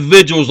more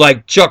individuals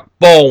like Chuck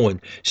Baldwin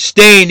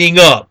standing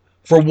up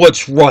for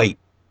what's right.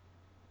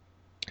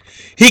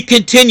 He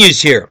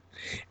continues here,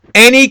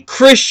 any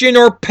Christian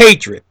or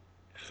patriot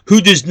who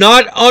does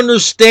not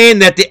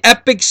understand that the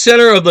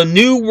epicenter of the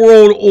New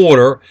World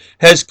Order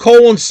has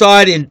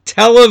coincided in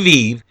Tel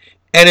Aviv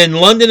and in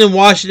London and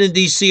Washington,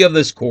 D.C.,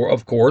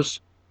 of course,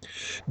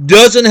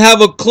 doesn't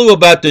have a clue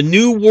about the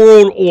New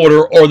World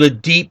Order or the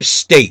deep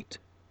state.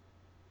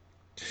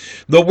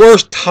 The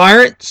worst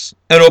tyrants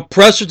and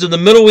oppressors in the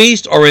Middle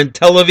East are in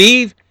Tel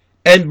Aviv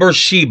and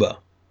Beersheba.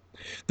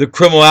 The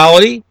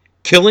criminality,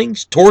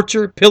 killings,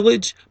 torture,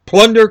 pillage,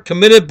 plunder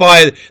committed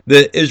by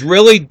the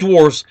Israeli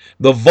dwarfs,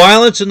 the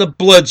violence and the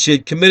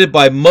bloodshed committed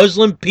by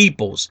Muslim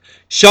peoples,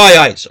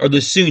 Shiites or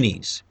the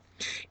Sunnis.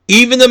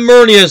 Even the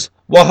Murnias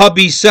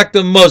Wahhabi sect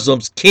of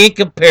Muslims can't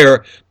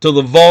compare to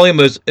the volume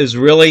of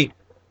Israeli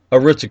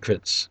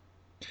aristocrats.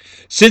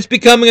 Since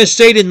becoming a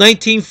state in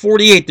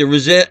 1948,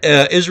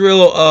 the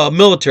Israel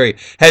military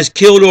has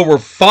killed over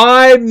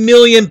 5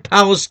 million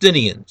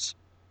Palestinians.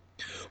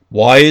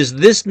 Why is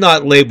this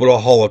not labeled a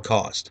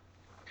Holocaust?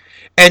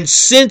 And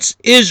since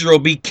Israel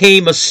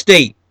became a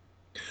state,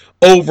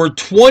 over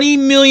 20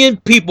 million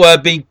people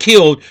have been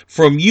killed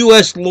from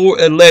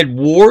U.S.-led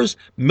wars,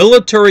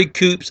 military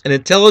coups, and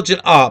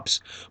intelligent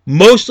ops,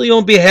 mostly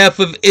on behalf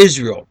of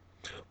Israel.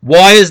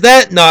 Why is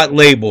that not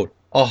labeled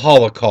a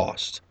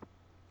Holocaust?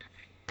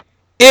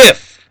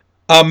 If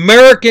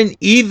American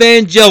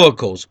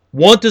evangelicals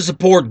want to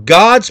support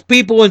God's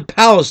people in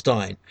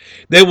Palestine,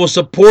 they will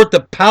support the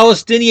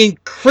Palestinian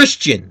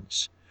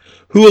Christians,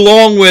 who,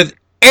 along with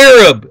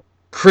Arab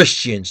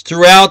Christians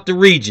throughout the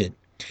region,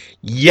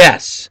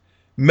 yes,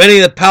 many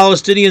of the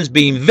Palestinians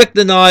being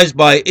victimized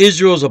by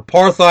Israel's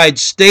apartheid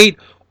state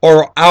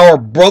are our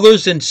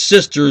brothers and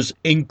sisters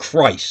in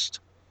Christ.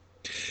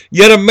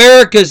 Yet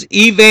America's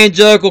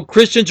evangelical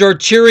Christians are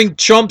cheering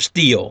Trump's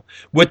deal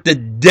with the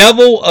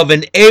devil of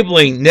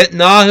enabling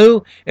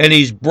Netanyahu and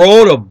his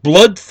brood of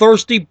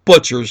bloodthirsty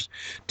butchers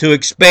to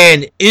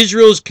expand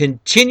Israel's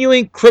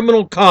continuing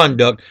criminal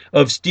conduct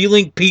of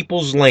stealing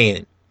people's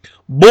land,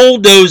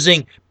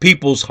 bulldozing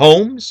people's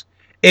homes,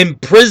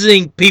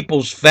 imprisoning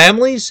people's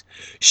families,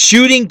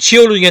 shooting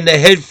children in the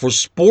head for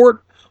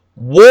sport,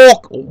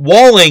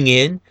 walling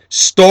in,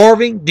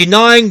 starving,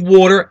 denying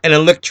water and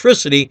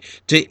electricity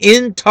to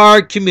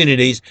entire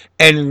communities,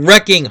 and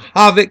wreaking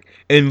havoc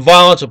and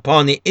violence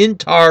upon the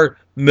entire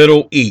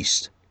Middle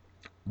East.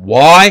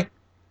 Why?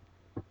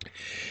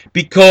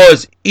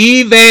 Because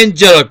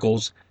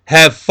evangelicals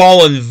have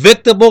fallen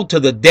victim to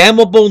the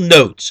damnable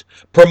notes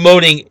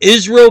promoting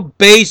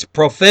Israel-based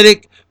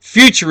prophetic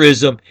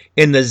futurism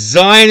in the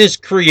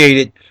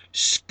Zionist-created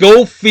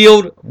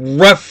Scofield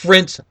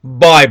Reference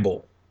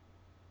Bible.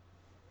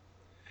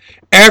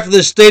 After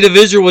the State of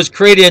Israel was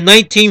created in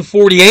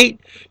 1948,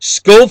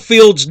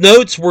 Scofield's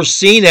notes were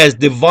seen as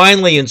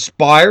divinely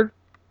inspired.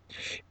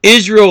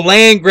 Israel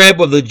land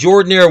grab of the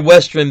Jordanair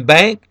Western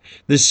Bank,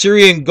 the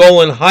Syrian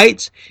Golan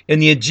Heights,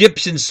 and the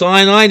Egyptian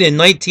Sinai in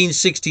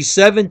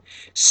 1967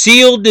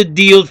 sealed the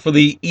deal for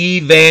the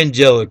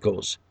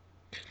evangelicals.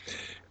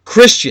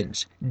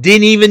 Christians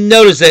didn't even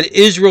notice that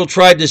Israel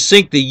tried to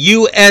sink the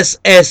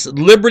USS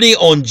Liberty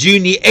on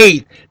June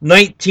 8,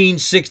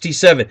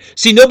 1967.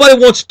 See, nobody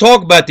wants to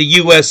talk about the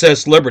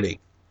USS Liberty.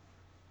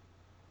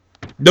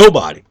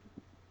 Nobody.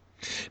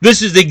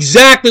 This is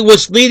exactly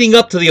what's leading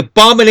up to the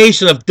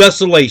abomination of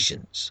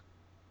desolations.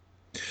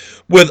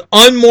 With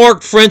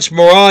unmarked French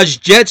Mirage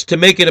jets to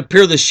make it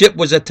appear the ship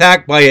was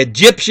attacked by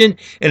Egyptian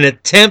in an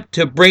attempt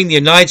to bring the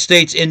United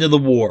States into the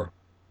war.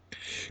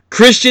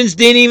 Christians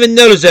didn't even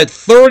notice that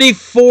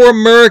 34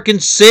 American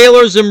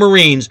sailors and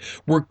Marines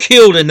were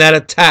killed in that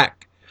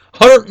attack.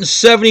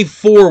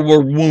 174 were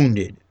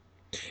wounded.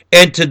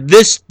 And to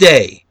this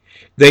day,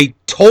 they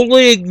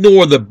totally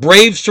ignore the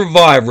brave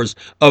survivors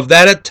of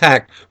that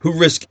attack who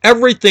risked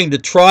everything to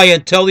try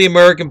and tell the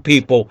American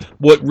people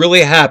what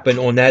really happened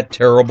on that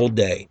terrible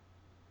day.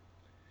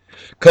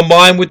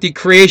 Combined with the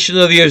creation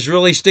of the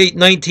Israeli state in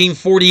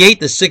 1948,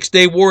 the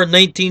Six-Day War in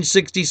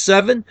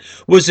 1967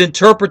 was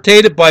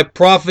interpreted by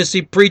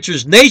prophecy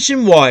preachers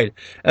nationwide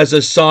as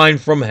a sign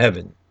from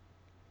heaven.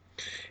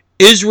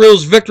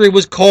 Israel's victory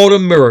was called a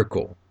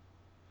miracle.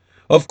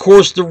 Of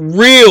course, the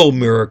real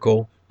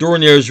miracle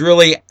during the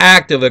Israeli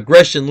act of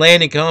aggression,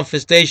 land, and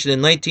confiscation in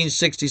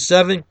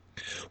 1967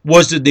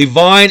 was the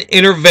divine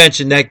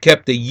intervention that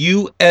kept the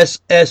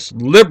USS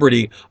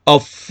Liberty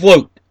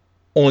afloat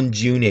on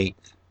June 8th.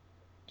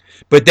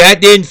 But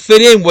that didn't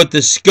fit in with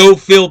the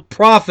Scofield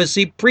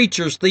prophecy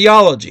preacher's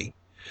theology.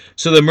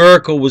 So the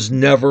miracle was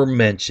never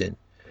mentioned.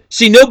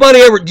 See, nobody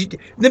ever...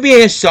 Let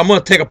me ask you, I'm going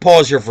to take a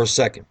pause here for a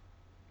second.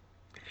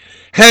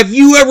 Have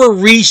you ever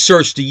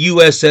researched the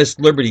USS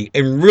Liberty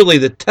and really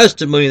the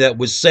testimony that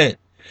was sent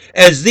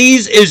as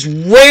these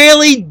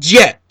Israeli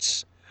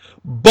jets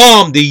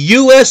bombed the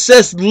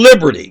USS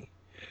Liberty,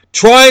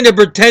 trying to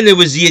pretend it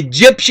was the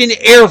Egyptian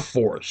Air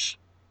Force?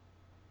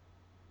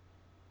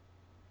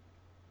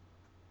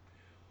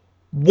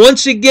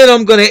 Once again,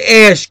 I'm going to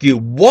ask you,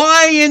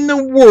 why in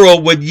the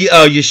world would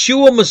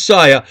Yeshua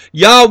Messiah,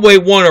 Yahweh,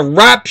 want to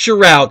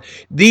rapture out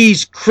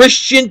these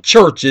Christian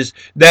churches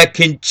that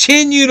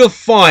continue to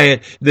find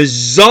the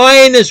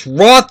Zionist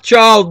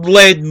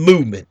Rothschild-led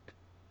movement?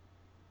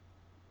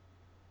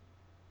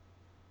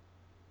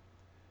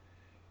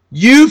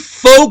 You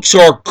folks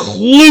are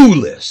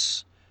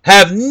clueless,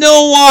 have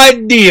no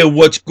idea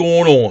what's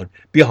going on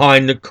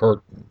behind the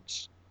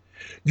curtains.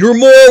 You're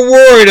more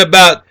worried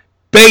about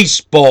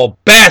baseball,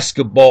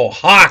 basketball,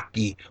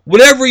 hockey,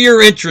 whatever your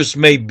interest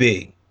may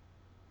be.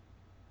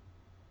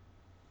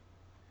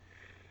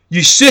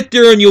 You sit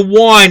there and you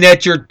whine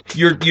that your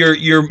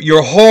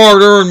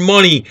hard-earned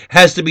money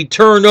has to be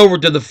turned over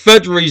to the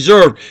Federal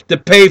Reserve to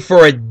pay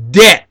for a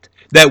debt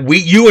that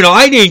you and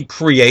I didn't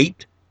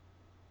create.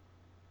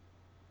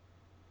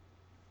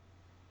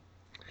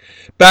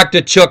 Back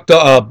to Chuck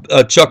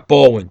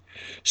Baldwin.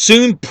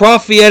 Soon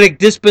prophetic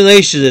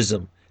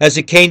dispensationalism, as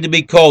it came to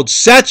be called,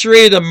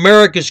 saturated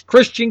America's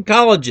Christian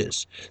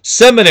colleges,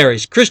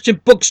 seminaries,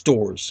 Christian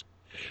bookstores.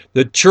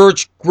 The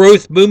church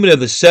growth movement of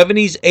the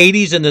 70s,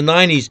 80s, and the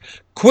 90s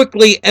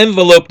quickly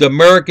enveloped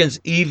Americans'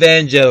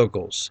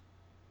 evangelicals.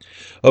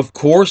 Of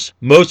course,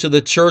 most of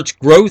the church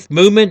growth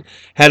movement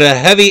had a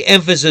heavy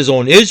emphasis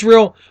on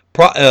Israel,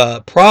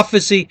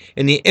 prophecy,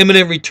 and the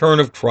imminent return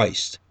of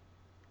Christ.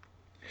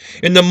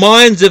 In the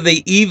minds of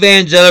the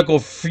evangelical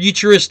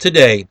futurists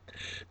today,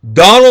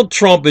 Donald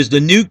Trump is the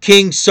new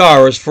King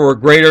Cyrus for a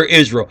greater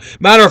Israel.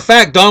 Matter of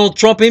fact, Donald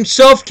Trump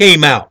himself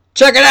came out,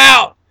 check it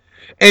out,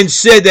 and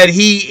said that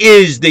he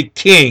is the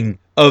King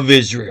of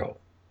Israel.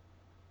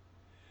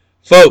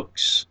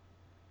 Folks,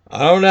 I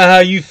don't know how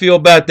you feel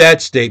about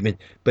that statement,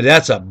 but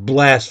that's a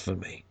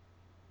blasphemy.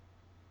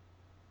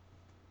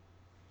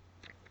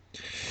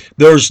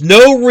 There's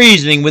no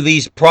reasoning with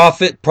these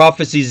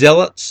prophecy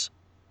zealots.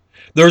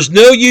 There's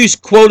no use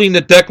quoting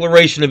the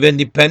Declaration of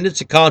Independence,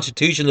 the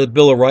Constitution, and the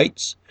Bill of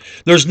Rights.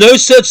 There's no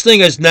such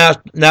thing as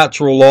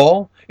natural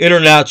law,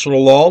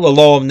 international law, the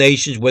law of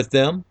nations with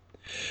them.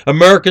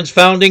 Americans'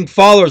 founding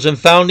fathers and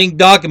founding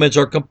documents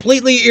are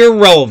completely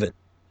irrelevant,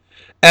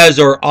 as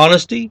are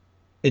honesty,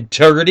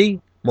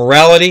 integrity,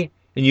 morality,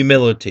 and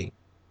humility.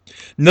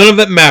 None of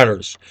it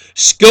matters.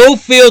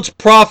 Scofield's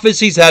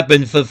prophecies have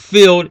been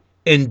fulfilled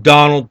in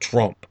Donald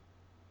Trump.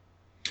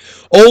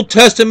 Old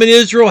Testament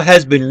Israel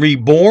has been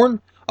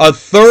reborn. A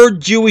third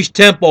Jewish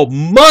temple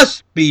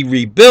must be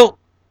rebuilt.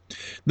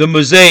 The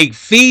Mosaic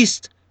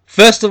feast,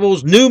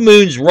 festivals, new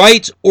moons,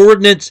 rites,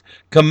 ordinance,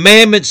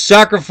 commandments,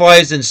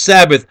 sacrifice, and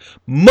Sabbath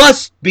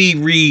must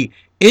be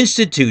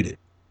reinstituted.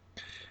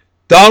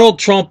 Donald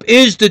Trump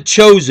is the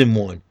chosen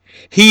one.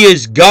 He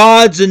is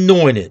God's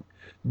anointed.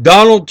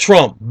 Donald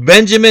Trump,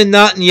 Benjamin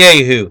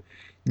Netanyahu,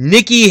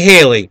 Nikki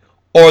Haley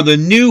are the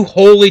new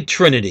Holy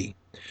Trinity.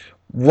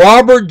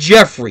 Robert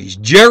Jeffries,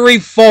 Jerry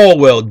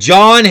Falwell,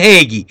 John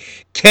Hagee,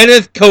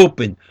 Kenneth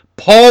Copeland,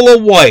 Paula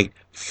White,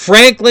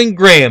 Franklin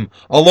Graham,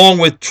 along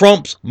with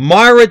Trump's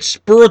myriad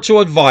spiritual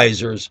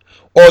advisors,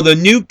 are the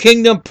New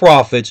Kingdom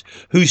prophets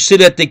who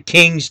sit at the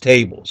king's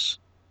tables,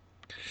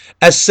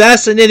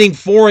 assassinating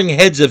foreign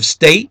heads of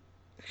state,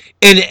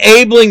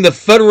 enabling the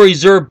Federal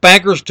Reserve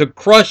bankers to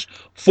crush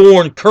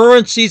foreign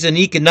currencies and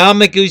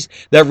economies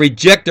that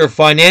reject their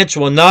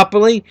financial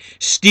monopoly,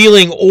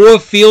 stealing oil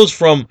fields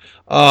from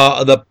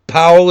the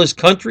powerless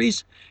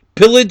countries,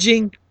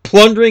 pillaging,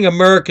 plundering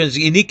America's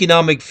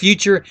economic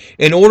future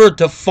in order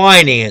to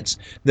finance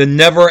the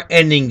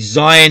never-ending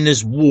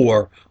Zionist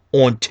war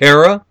on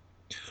terror,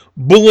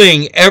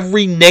 bullying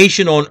every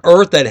nation on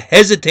earth that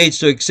hesitates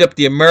to accept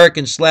the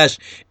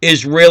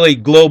American/Israeli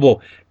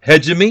global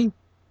hegemony,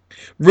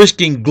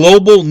 risking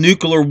global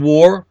nuclear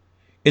war.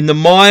 In the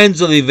minds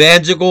of the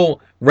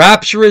evangelical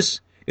rapturous,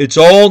 it's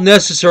all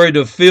necessary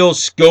to fulfill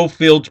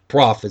Schofield's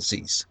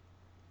prophecies.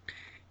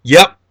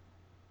 Yep.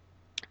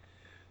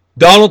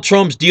 Donald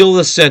Trump's deal of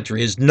the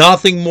century is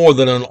nothing more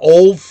than an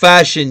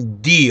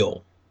old-fashioned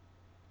deal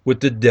with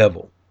the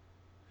devil.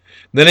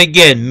 Then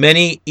again,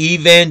 many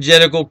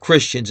evangelical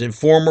Christians and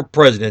former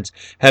presidents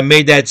have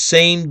made that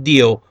same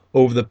deal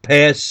over the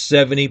past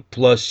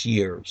 70-plus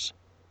years.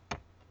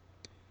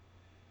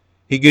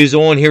 He goes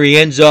on here, he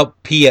ends up,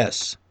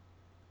 P.S.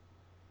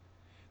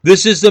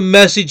 This is the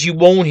message you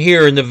won't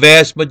hear in the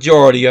vast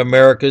majority of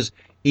America's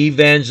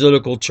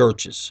evangelical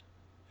churches.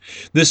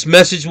 This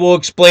message will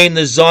explain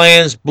the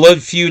Zionist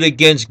blood feud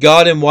against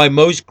God and why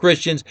most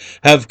Christians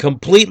have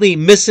completely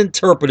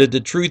misinterpreted the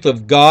truth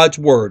of God's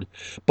Word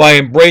by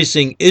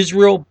embracing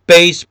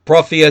Israel-based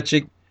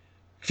prophetic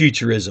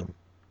futurism.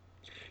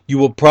 You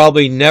will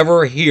probably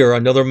never hear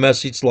another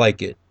message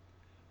like it.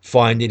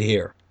 Find it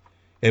here.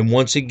 And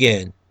once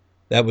again,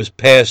 that was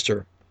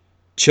Pastor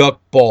Chuck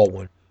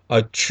Baldwin,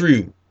 a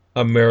true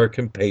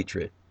American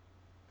patriot.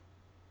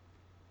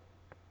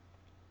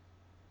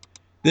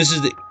 This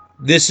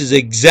is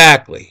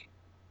exactly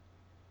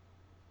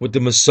what the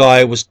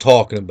Messiah was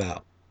talking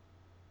about.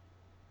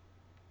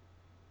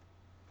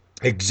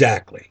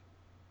 Exactly.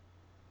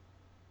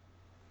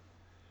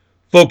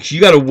 Folks,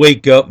 you got to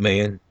wake up,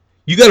 man.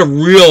 You got to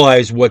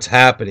realize what's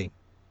happening.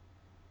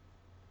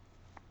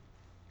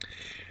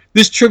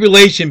 This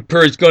tribulation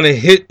period is going to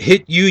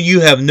hit you. You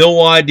have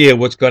no idea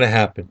what's going to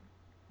happen.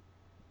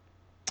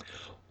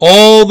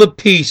 All the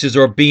pieces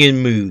are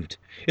being moved.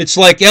 It's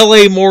like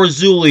L.A.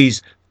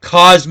 Marzulli's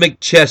cosmic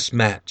chess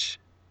match.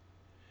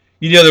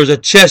 You know, there's a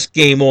chess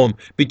game on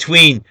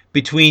between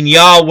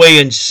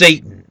Yahweh and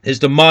Satan, his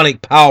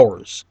demonic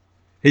powers,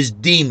 his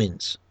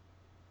demons.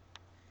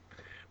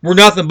 We're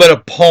nothing but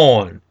a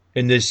pawn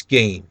in this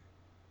game.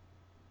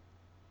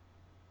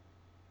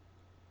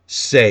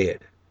 Say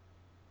it.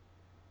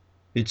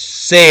 It's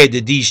sad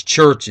that these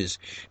churches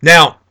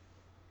now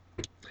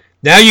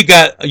you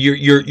got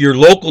your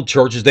local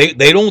churches. They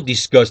don't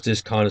discuss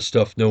this kind of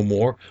stuff no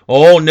more.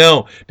 Oh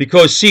no,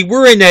 because see,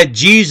 we're in that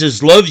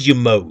Jesus loves you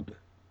mode.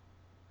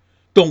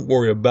 Don't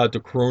worry about the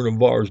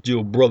coronavirus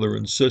deal, brother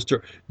and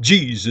sister.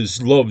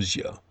 Jesus loves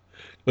you.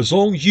 As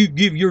long as you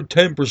give your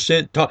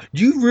 10% tithe.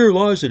 Do you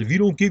realize that if you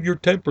don't give your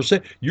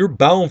 10%, you're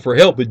bound for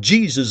hell? But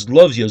Jesus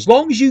loves you. As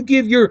long as you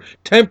give your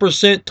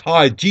 10%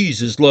 tithe,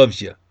 Jesus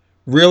loves you.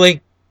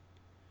 Really?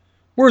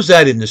 Where's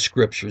that in the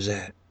scriptures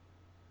at?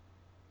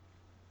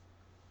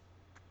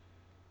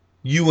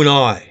 You and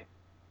I,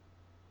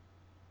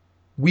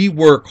 we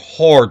work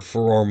hard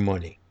for our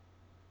money.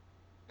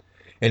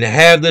 And to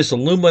have this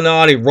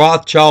Illuminati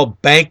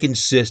Rothschild banking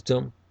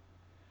system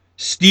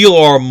steal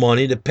our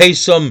money to pay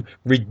some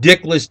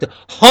ridiculous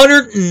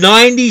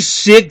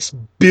 $196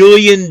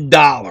 billion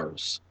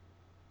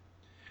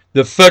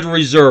the Federal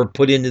Reserve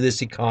put into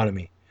this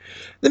economy.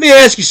 Let me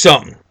ask you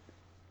something.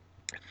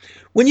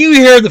 When you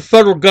hear the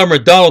federal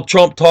government, Donald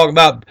Trump talking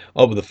about,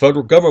 the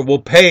federal government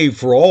will pay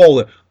for all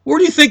the, where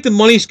do you think the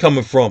money's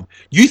coming from?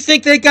 You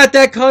think they got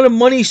that kind of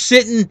money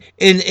sitting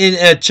in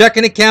a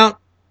checking account?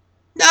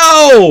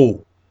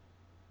 No!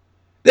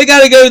 They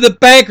got to go to the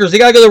bankers. They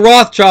got to go to the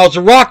Rothschilds,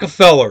 the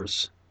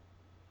Rockefellers.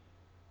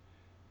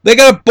 They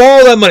got to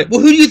borrow that money.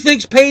 Well, who do you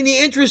think's paying the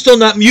interest on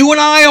that? You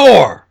and I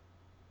are.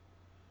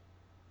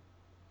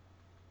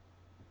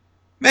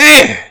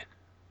 Man.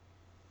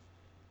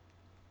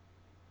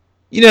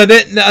 You know,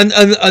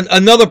 that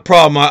another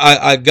problem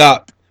I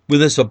got with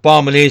this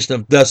abomination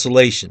of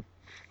desolation.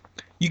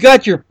 You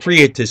got your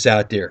Prietists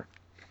out there.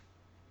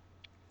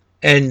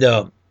 And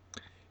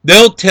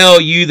they'll tell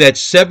you that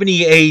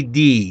 70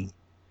 A.D.,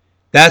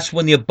 that's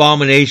when the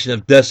abomination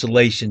of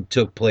desolation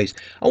took place.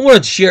 I want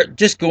to share,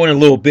 just go in a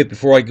little bit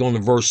before I go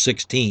into verse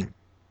 16.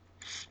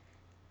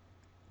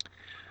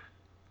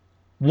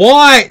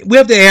 Why? We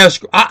have to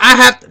ask,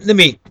 I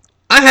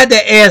had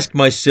to ask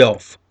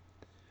myself,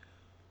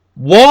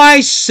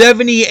 why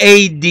 70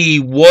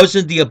 A.D.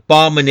 wasn't the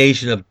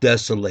abomination of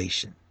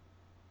desolation?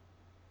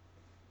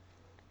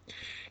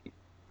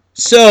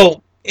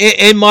 So,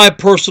 in my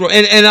personal,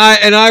 and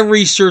I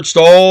researched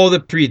all the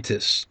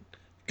Prietists.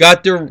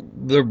 Got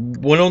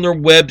went on their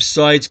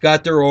websites,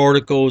 got their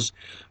articles,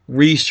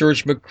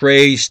 researched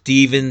McCrae,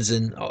 Stevens,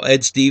 and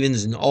Ed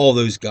Stevens, and all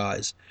those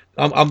guys.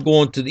 I'm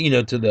going to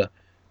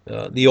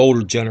the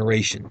older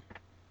generation.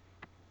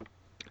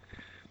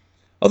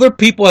 Other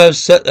people have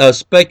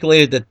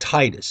speculated that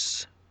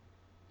Titus,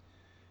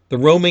 the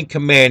Roman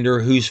commander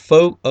whose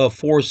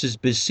forces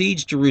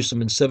besieged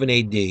Jerusalem in 7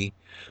 AD,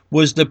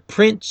 was the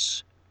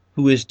prince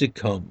who is to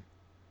come.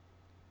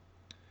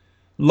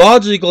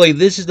 Logically,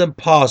 this is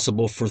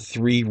impossible for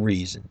 3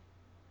 reasons.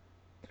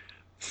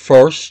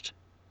 First,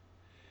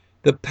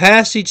 the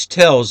passage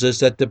tells us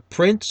that the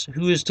prince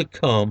who is to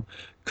come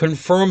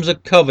confirms a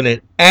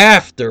covenant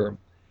after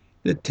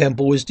the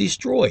temple was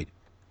destroyed.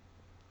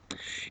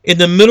 In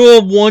the middle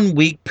of 1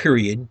 week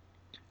period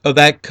of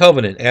that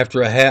covenant,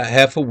 after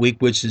half a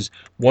week, which is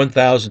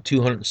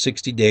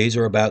 1,260 days,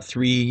 or about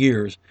 3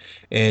 years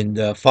and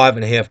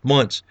 5.5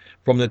 months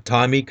from the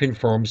time he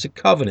confirms the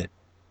covenant,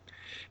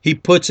 he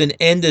puts an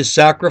end to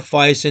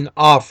sacrifice and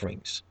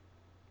offerings.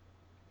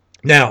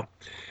 Now,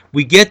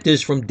 we get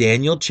this from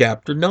Daniel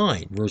chapter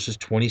 9, verses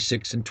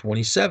 26 and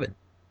 27.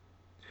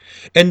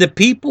 And the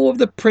people of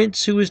the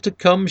prince who is to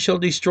come shall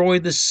destroy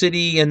the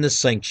city and the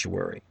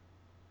sanctuary.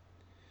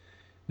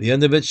 The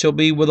end of it shall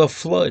be with a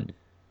flood.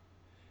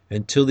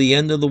 Until the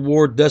end of the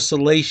war,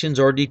 desolations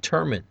are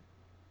determined.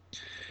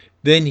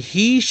 Then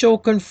he shall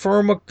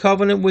confirm a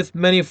covenant with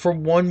many for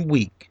 1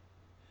 week.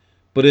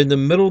 But in the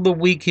middle of the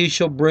week he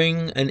shall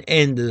bring an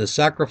end to the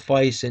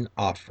sacrifice and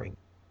offering.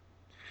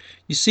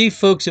 You see,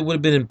 folks, it would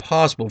have been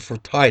impossible for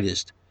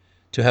Titus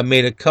to have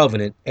made a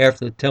covenant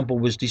after the temple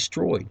was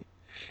destroyed,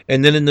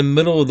 and then in the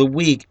middle of the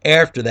week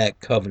after that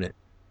covenant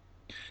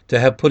to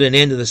have put an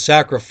end to the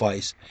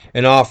sacrifice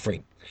and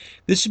offering.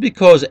 This is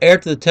because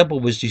after the temple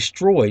was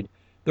destroyed,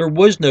 there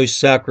was no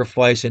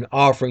sacrifice and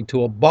offering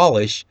to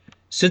abolish,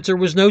 since there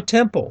was no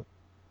temple.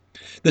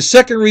 The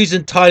second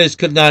reason Titus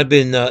could not have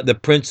been the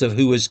prince of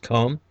who has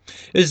come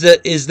is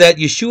that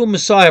Yeshua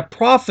Messiah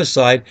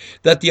prophesied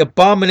that the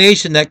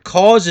abomination that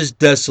causes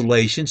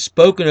desolation,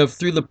 spoken of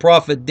through the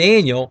prophet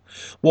Daniel,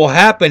 will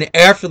happen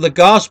after the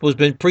gospel has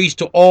been preached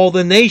to all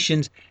the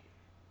nations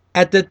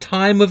at the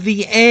time of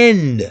the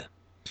end.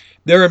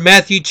 There in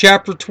Matthew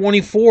chapter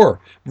 24,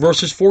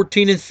 verses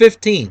 14 and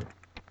 15.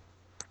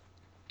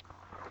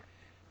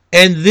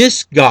 And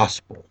this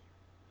gospel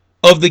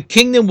of the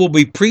kingdom will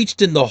be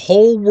preached in the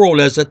whole world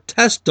as a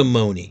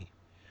testimony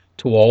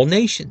to all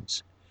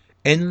nations,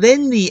 and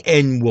then the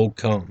end will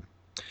come.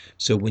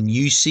 So when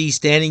you see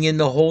standing in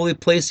the holy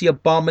place the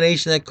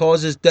abomination that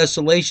causes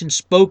desolation,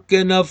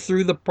 spoken of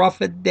through the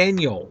prophet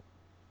Daniel.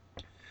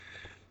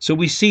 So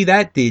we see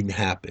that didn't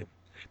happen.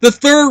 The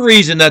third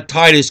reason that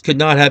Titus could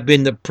not have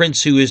been the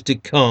prince who is to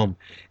come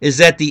is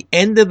at the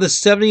end of the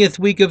 70th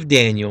week of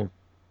Daniel,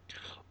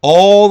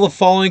 all the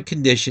following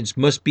conditions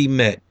must be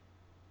met,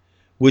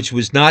 which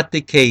was not the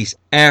case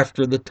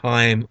after the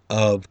time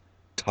of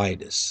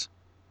Titus.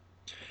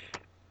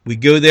 We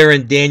go there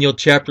in Daniel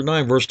chapter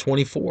 9, verse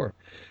 24.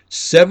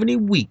 70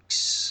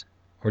 weeks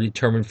are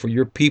determined for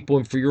your people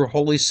and for your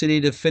holy city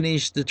to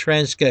finish the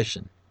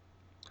transgression,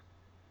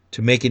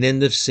 to make an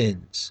end of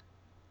sins,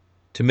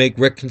 to make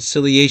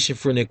reconciliation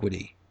for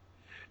iniquity,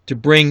 to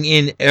bring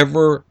in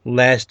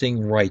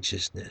everlasting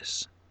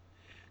righteousness,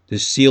 to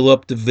seal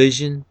up the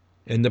vision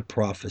and the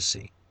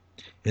prophecy,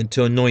 and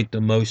to anoint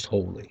the most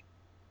holy.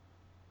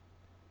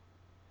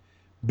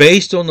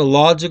 Based on the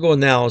logical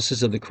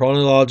analysis of the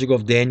chronological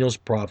of Daniel's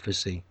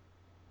prophecy,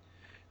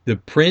 the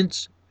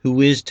prince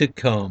who is to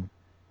come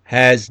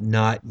has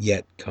not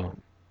yet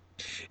come.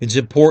 It's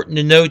important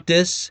to note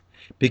this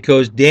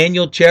because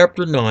Daniel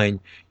chapter 9,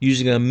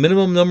 using a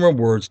minimum number of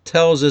words,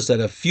 tells us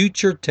that a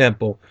future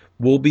temple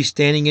will be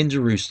standing in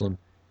Jerusalem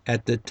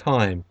at the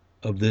time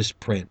of this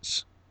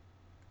prince.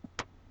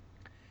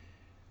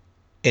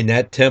 And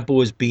that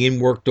temple is being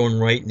worked on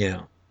right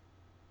now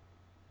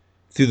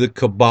through the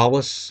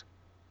Kabbalist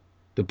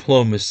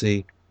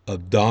diplomacy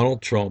of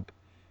Donald Trump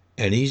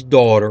and his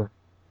daughter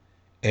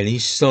and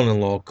his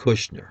son-in-law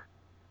Kushner,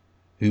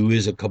 who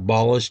is a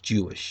Kabbalist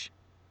Jewish.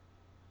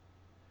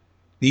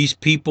 These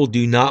people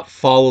do not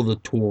follow the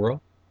Torah.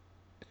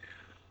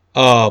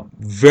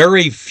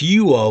 Very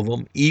few of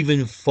them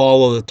even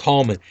follow the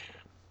Talmud.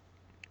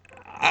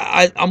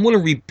 I'm going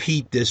to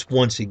repeat this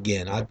once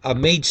again. I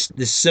made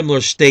this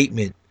similar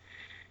statement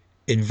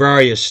in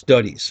various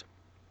studies.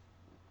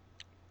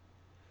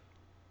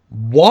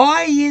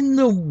 Why in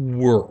the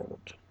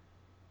world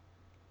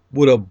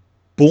would a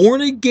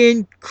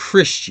born-again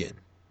Christian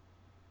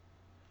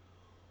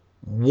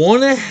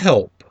want to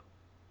help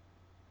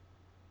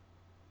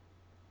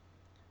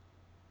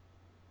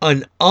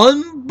an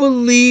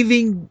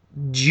unbelieving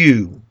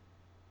Jew,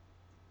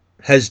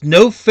 has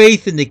no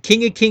faith in the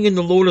King of Kings and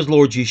the Lord of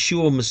Lords,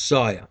 Yeshua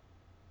Messiah?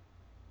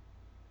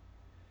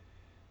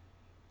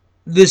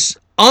 This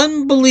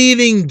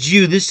unbelieving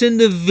Jew, this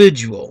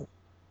individual,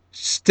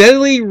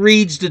 steadily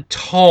reads the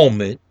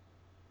Talmud,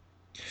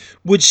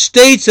 which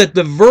states that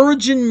the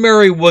Virgin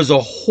Mary was a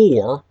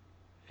whore,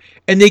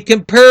 and they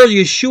compare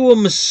Yeshua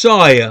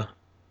Messiah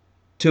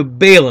to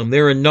Balaam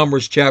there in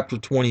Numbers chapter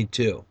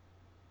 22.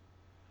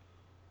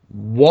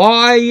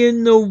 Why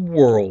in the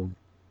world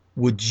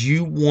would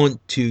you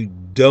want to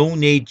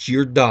donate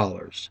your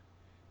dollars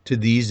to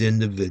these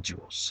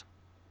individuals?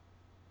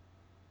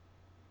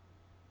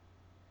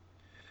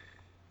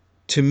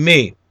 To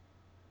me,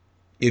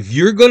 if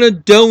you're going to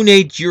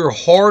donate your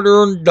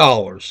hard-earned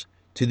dollars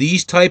to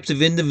these types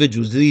of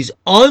individuals, to these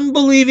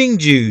unbelieving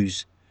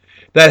Jews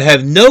that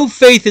have no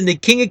faith in the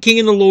King of Kings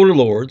and the Lord of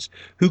Lords,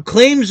 who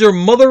claims their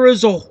mother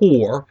is a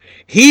whore,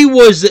 he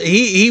was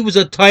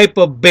a type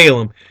of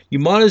Balaam. You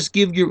might as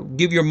well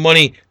give your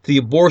money to the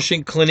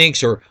abortion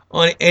clinics or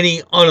on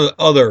any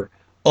other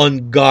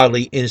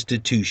ungodly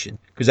institution,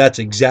 because that's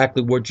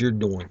exactly what you're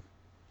doing.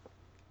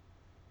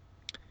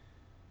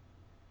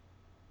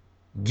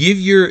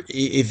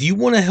 If you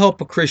want to help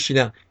a Christian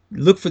out,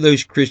 look for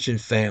those Christian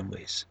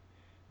families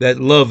that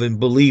love and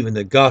believe in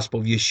the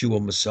gospel of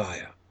Yeshua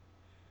Messiah.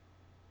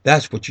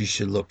 That's what you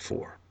should look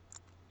for.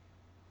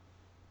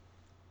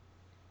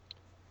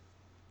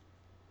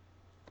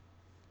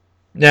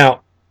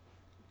 Now,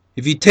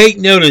 if you take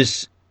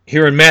notice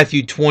here in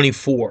Matthew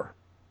 24,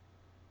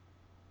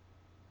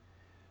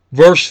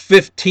 verse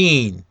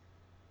 15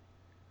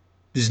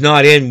 does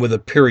not end with a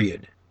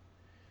period.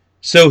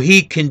 So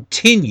he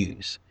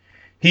continues.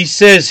 He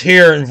says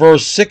here in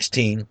verse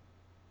 16,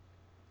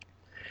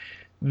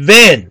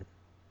 then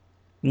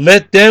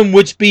let them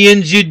which be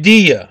in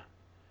Judea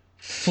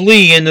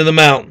flee into the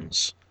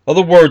mountains. In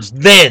other words,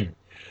 then.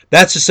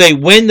 That's to say,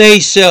 when they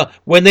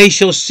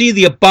shall see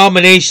the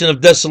abomination of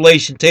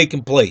desolation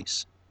taking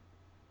place.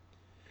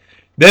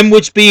 Them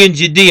which be in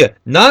Judea,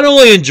 not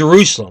only in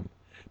Jerusalem,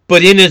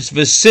 but in its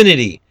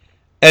vicinity,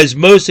 as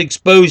most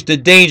exposed to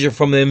danger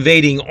from the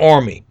invading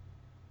army.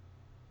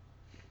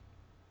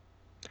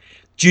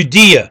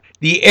 Judea,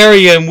 the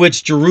area in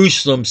which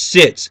Jerusalem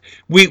sits.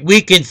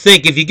 We can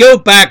think, if you go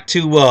back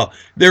to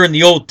there in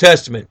the Old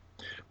Testament,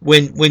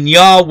 when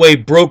Yahweh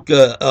broke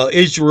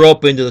Israel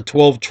up into the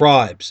 12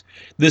 tribes,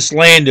 this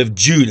land of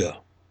Judah.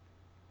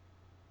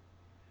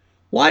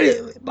 By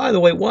the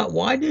way,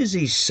 why does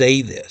he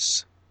say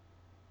this?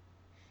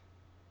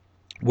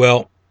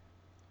 Well,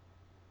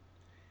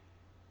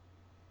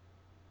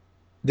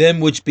 them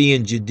which be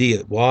in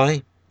Judea.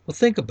 Why? Well,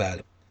 think about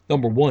it.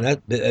 Number one,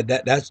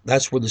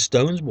 that's where the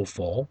stones will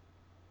fall.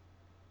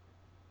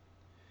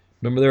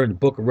 Remember there in the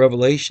book of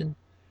Revelation,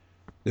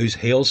 those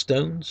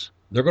hailstones,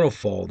 they're going to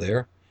fall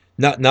there.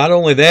 Not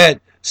only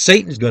that,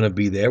 Satan's going to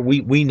be there.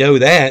 We know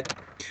that.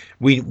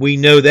 We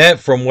know that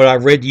from what I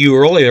read to you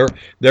earlier.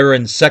 They're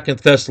in 2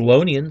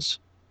 Thessalonians.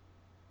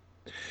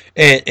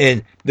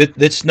 And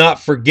let's not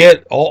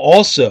forget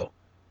also.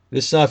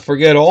 Let's not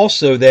forget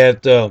also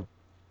that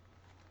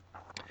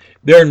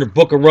they're in the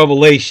book of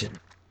Revelation.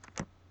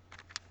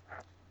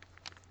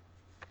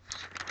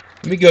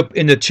 Let me go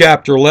into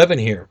chapter 11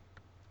 here.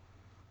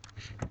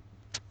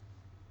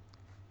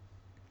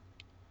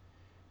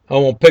 I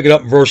won't pick it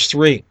up in verse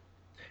 3.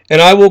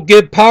 And I will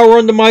give power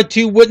unto my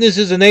 2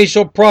 witnesses, and they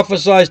shall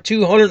prophesy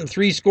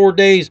 260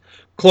 days,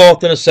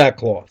 clothed in a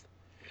sackcloth.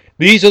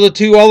 These are the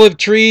 2 olive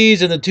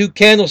trees and the 2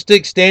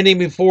 candlesticks standing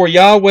before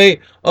Yahweh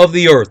of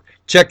the earth.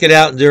 Check it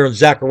out there in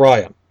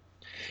Zechariah.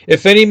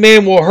 If any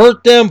man will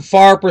hurt them,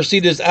 fire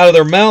proceedeth out of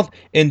their mouth,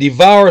 and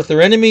devoureth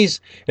their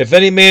enemies. If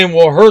any man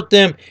will hurt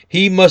them,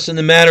 he must in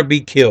the matter be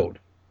killed.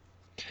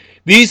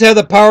 These have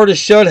the power to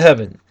shut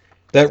heaven,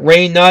 that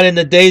rain not in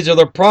the days of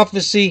their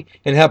prophecy,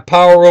 and have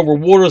power over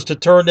waters to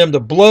turn them to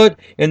blood,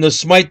 and to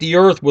smite the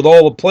earth with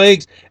all the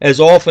plagues,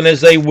 as often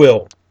as they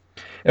will.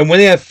 And when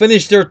they have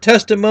finished their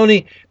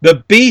testimony,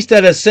 the beast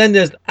that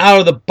ascendeth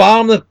out of the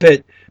bottom of the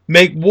pit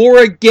make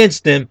war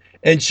against them,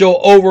 and shall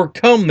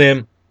overcome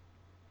them,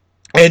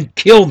 and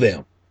kill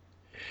them.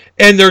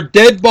 And their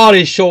dead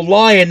bodies shall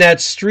lie in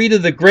that street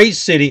of the great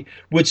city,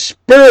 which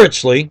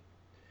spiritually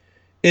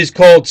is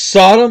called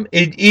Sodom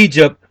in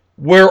Egypt,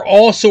 where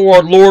also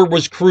our Lord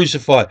was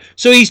crucified.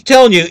 So he's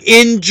telling you,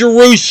 in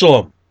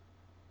Jerusalem.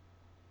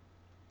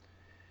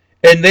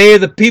 And they,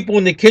 the people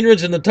and the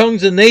kindreds and the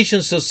tongues and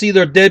nations, shall see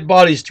their dead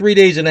bodies 3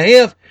 days and a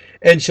half,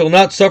 and shall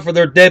not suffer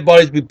their dead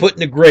bodies to be put in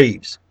the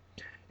graves.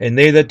 And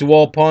they that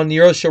dwell upon the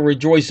earth shall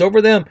rejoice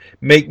over them,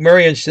 make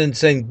merry, and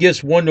send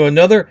gifts one to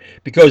another,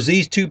 because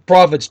these 2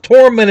 prophets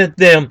tormented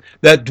them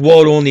that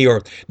dwelt on the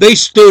earth. They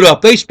stood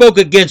up. They spoke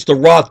against the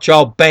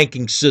Rothschild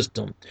banking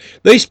system.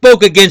 They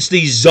spoke against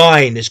these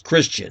Zionist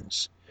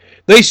Christians.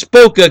 They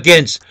spoke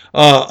against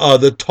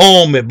the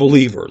Talmud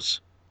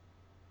believers.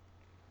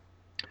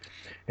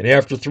 And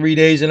after 3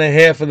 days and a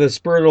half of the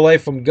spirit of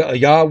life from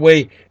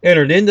Yahweh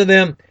entered into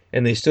them,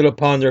 and they stood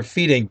upon their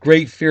feet, and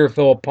great fear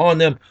fell upon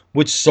them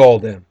which saw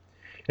them.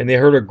 And they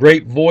heard a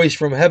great voice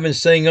from heaven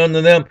saying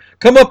unto them,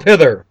 Come up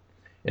hither.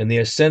 And they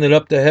ascended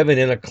up to heaven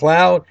in a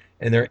cloud,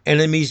 and their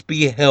enemies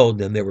beheld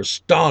them. They were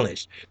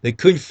astonished. They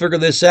couldn't figure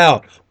this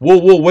out.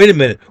 Whoa, wait a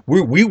minute.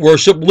 We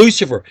worship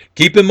Lucifer.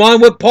 Keep in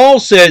mind what Paul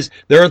says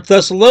there in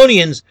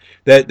Thessalonians,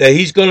 that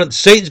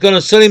Satan's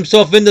gonna set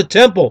himself in the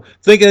temple,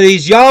 thinking that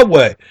he's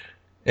Yahweh.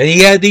 And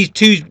he had these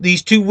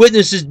two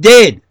witnesses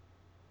dead.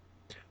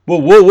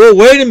 Whoa,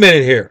 wait a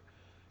minute here.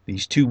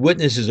 These 2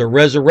 witnesses are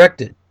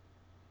resurrected.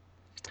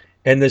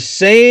 And the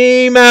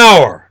same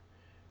hour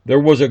There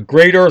was a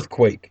great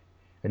earthquake,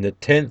 and the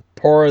 10th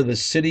part of the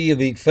city of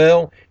it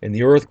fell, and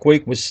the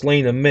earthquake was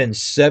slain of men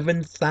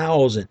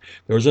 7,000.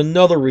 There's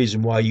another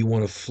reason why you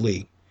want to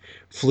flee.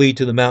 Flee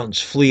to the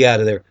mountains, flee out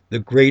of there. The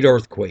great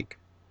earthquake.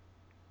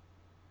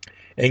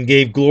 And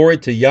gave glory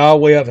to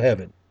Yahweh of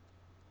heaven.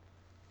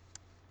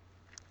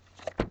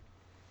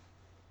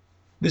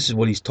 This is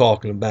what he's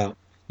talking about.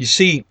 You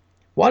see,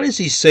 why does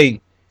he say,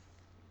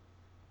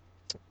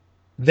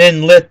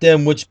 then let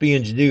them which be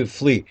in Judea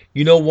flee?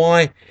 You know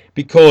why?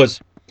 Because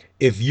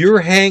if you're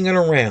hanging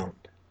around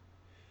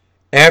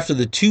after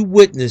the two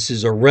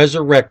witnesses are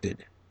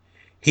resurrected,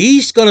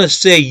 he's going to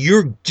say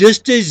you're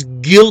just as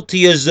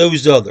guilty as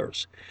those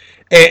others.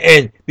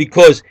 And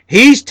because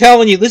he's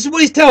telling you, this is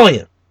what he's telling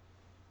you.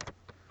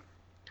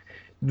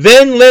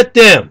 Then let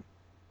them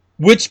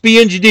which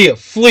be in Judea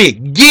flee.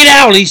 Get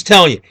out, he's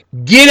telling you.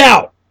 Get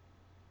out.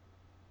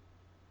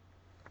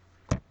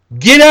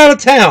 Get out of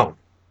town.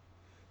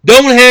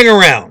 Don't hang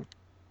around.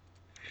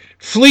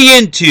 Flee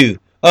into,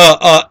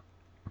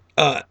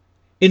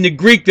 in the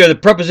Greek there, the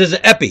preposition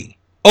epi,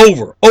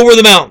 over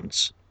the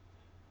mountains.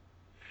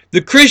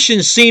 The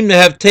Christians seem to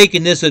have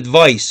taken this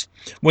advice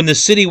when the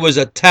city was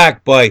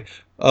attacked by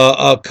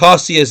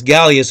Cassius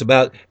Gallus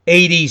about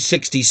AD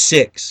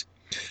 66,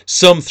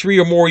 some 3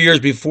 or more years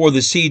before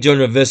the siege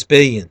under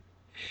Vespasian.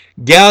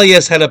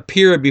 Gallus had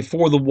appeared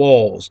before the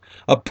walls,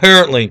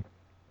 apparently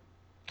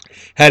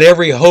had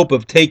every hope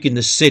of taking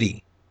the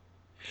city,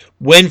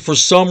 when for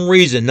some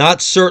reason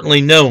not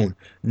certainly known,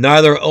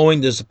 neither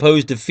owing to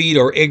supposed defeat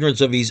or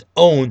ignorance of his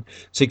own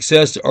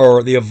success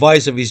or the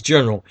advice of his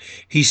general,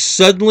 he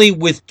suddenly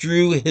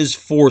withdrew his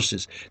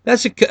forces.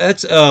 That's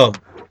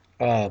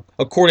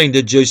according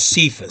to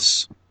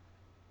Josephus.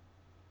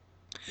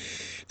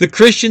 The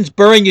Christians,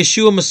 bearing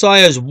Yeshua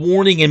Messiah's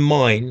warning in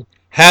mind,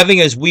 having,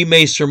 as we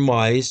may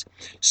surmise,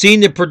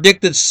 seen the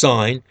predicted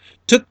sign,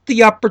 took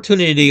the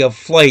opportunity of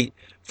flight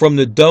from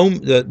the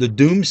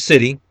doomed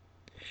city,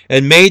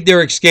 and made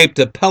their escape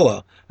to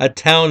Pella, a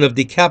town of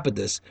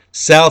Decapolis,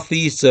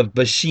 southeast of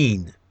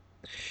Bashan,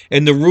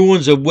 and the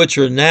ruins of which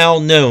are now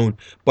known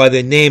by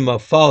the name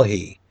of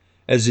Falhi,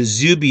 as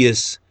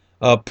Eusebius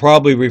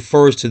probably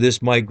refers to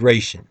this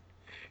migration.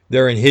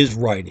 They're in his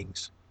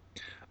writings,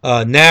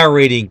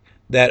 narrating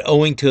that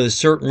owing to a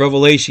certain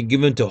revelation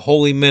given to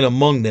holy men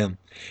among them,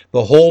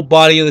 the whole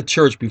body of the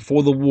church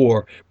before the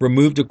war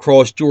removed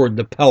across Jordan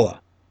to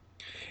Pella,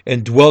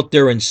 and dwelt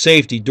there in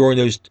safety during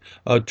those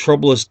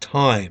troublous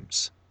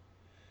times.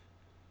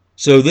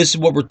 So this is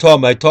what we're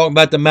talking about. Talking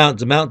about the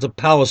mountains of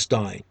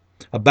Palestine,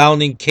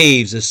 abounding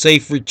caves, a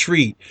safe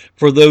retreat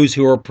for those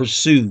who are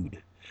pursued.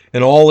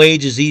 In all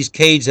ages, these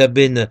caves have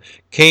been the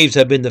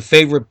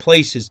favorite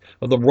places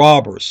of the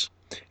robbers,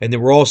 and they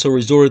were also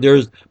resorted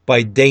there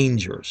by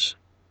dangers.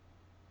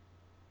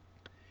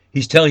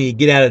 He's telling you,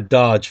 get out of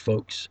Dodge,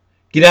 folks.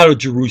 Get out of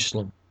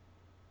Jerusalem.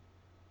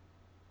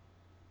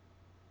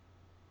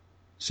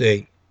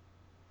 See,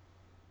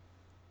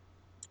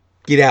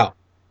 get out.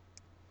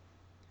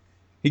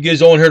 He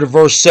goes on here to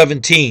verse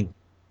 17.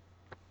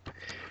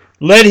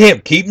 Let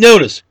him, keep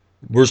notice,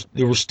 we're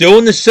still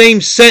in the same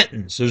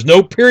sentence. There's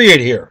no period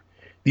here.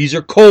 These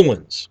are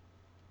colons.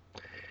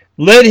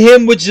 Let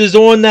him which is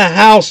on the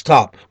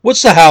housetop.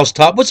 What's the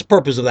housetop? What's the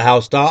purpose of the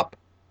housetop?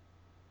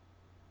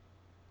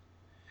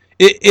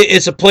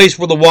 It's a place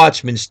where the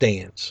watchman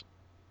stands.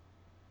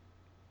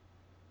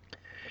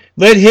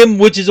 Let him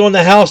which is on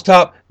the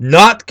housetop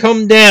not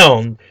come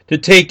down to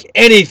take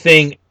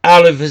anything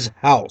out of his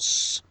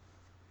house.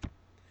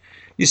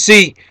 You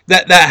see,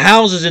 that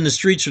houses in the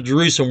streets of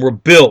Jerusalem were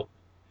built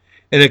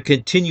in a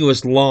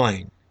continuous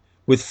line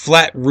with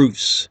flat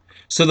roofs,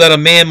 so that a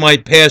man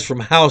might pass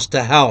from house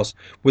to house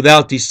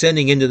without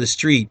descending into the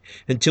street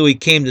until he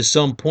came to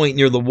some point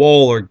near the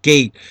wall or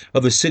gate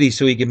of the city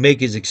so he could make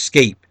his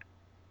escape.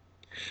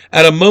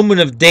 At a moment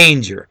of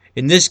danger,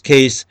 in this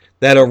case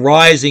that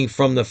arising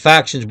from the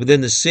factions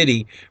within the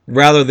city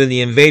rather than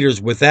the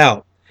invaders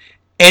without,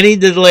 any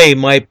delay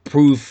might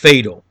prove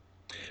fatal.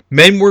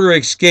 Men were to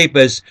escape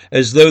as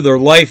though their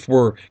life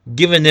were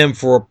given them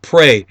for a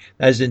prey,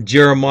 as in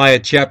Jeremiah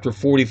chapter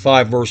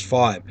 45, verse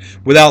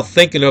 5, without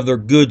thinking of their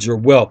goods or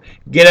wealth.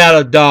 Get out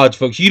of Dodge,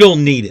 folks. You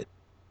don't need it.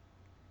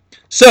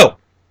 So,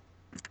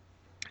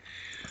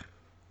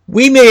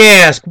 we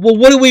may ask, well,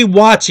 what are we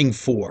watching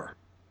for?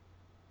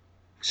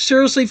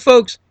 Seriously,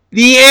 folks,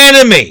 the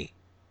enemy.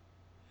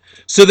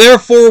 So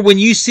therefore, when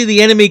you see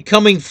the enemy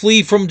coming,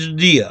 flee from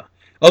Judea.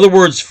 In other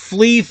words,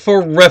 flee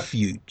for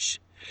refuge.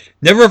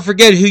 Never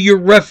forget who your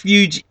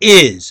refuge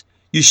is.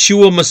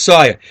 Yeshua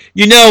Messiah.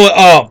 You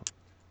know,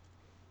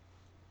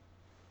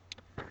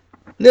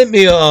 let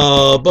me,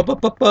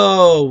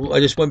 I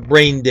just went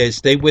brain dead.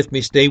 Stay with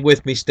me, stay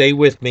with me, stay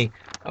with me.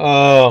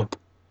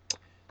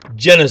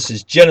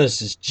 Genesis.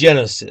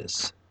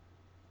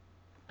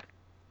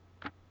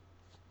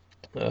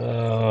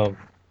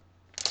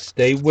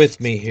 Stay with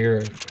me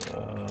here.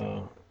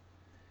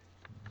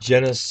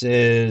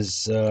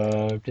 Genesis.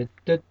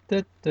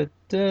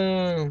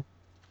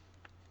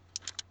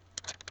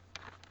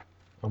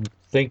 I'm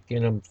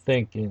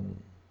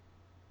thinking.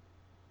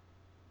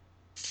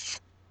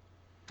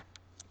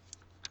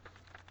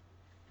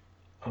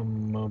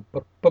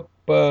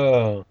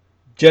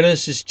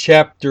 Genesis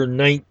chapter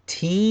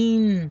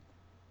 19.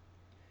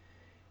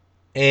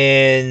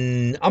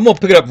 And I'm going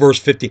to pick it up verse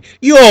 50.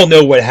 You all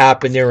know what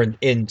happened there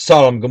in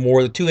Sodom and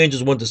Gomorrah. The two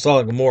angels went to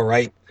Sodom and Gomorrah,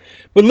 right?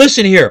 But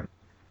listen here.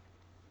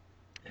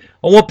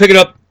 I want to pick it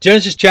up.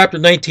 Genesis chapter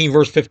 19,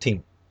 verse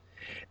 15.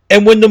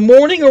 And when the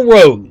morning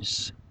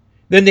arose,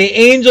 then the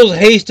angels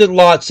hasted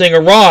Lot, saying,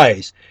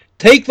 Arise,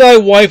 take thy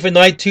wife and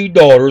thy two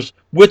daughters,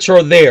 which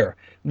are there,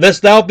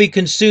 lest thou be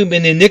consumed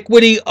in the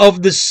iniquity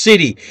of the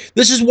city.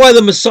 This is why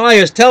the Messiah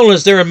is telling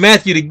us there in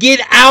Matthew to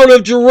get out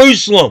of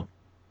Jerusalem.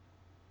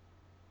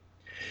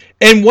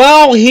 And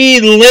while he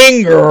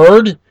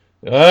lingered,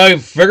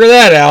 figure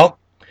that out,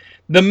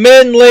 the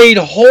men laid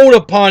hold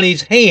upon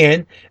his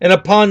hand, and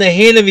upon the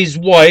hand of his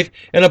wife,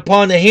 and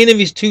upon the hand of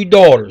his two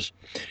daughters,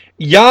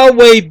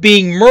 Yahweh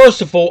being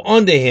merciful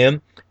unto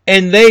him,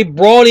 and they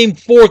brought him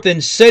forth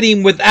and set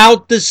him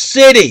without the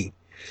city.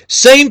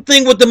 Same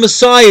thing what the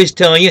Messiah is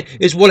telling you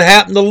is what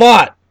happened to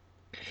Lot.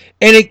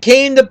 And it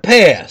came to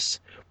pass,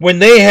 when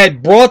they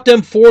had brought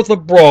them forth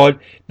abroad,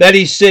 that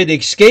he said,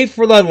 Escape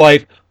for thy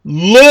life,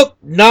 look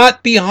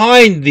not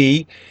behind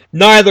thee,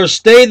 neither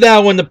stay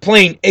thou in the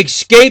plain,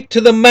 escape to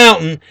the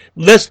mountain,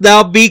 lest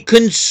thou be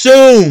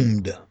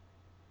consumed.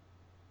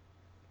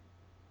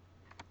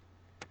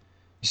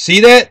 You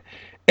see that?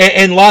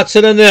 And Lot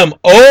said unto them,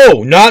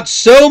 Oh, not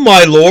so,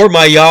 my Lord,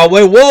 my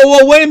Yahweh.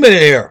 Whoa, wait a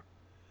minute here.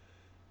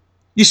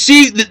 You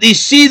see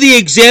the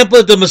example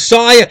of the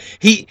Messiah?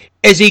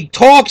 As he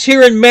talks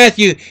here in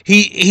Matthew,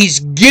 he's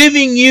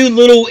giving you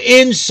little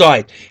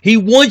insight. He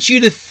wants you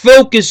to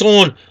focus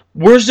on,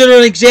 where's there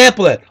an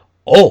example of that?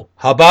 Oh,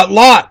 how about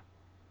Lot?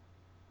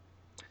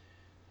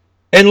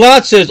 And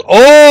Lot says,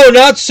 Oh,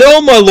 not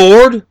so, my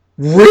Lord.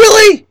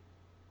 Really?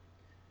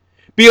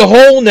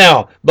 Behold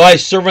now, thy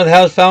servant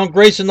hath found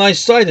grace in thy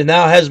sight, and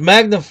thou hast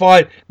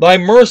magnified thy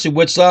mercy,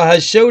 which thou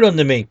hast showed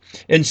unto me,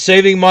 in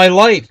saving my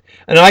life.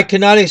 And I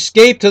cannot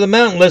escape to the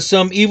mountain, lest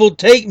some evil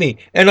take me,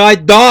 and I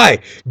die.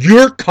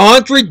 You're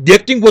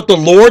contradicting what the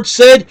Lord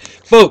said?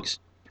 Folks,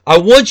 I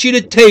want you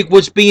to take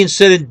what's being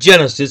said in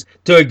Genesis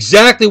to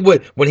exactly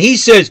when he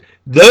says,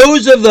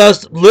 those of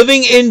us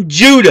living in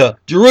Judah,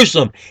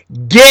 Jerusalem,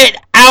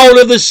 get out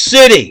of the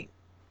city.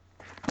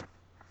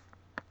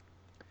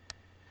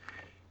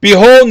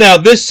 Behold now,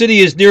 this city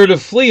is near to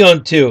flee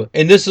unto,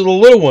 and this is the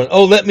little one.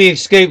 Oh, let me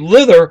escape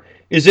thither.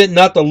 Is it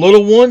not the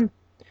little one?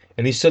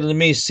 And he said unto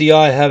me, See,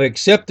 I have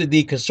accepted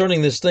thee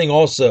concerning this thing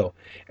also.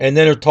 And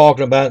then they're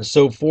talking about it and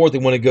so forth. They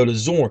want to go to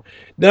Zorn.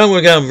 Then I'm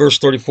going to go to verse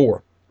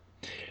 34.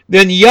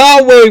 Then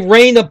Yahweh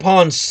rained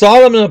upon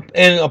Sodom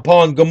and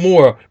upon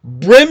Gomorrah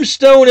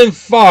brimstone and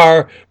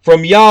fire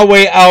from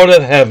Yahweh out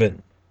of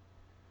heaven.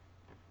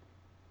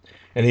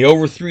 And he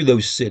overthrew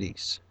those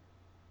cities,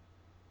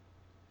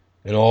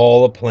 and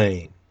all the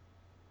plain,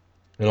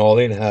 and all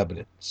the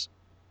inhabitants.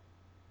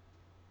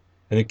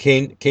 And it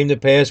came to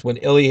pass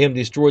when Elohim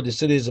destroyed the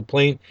cities of the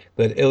plain,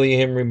 that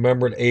Elohim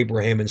remembered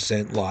Abraham and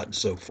sent Lot, and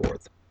so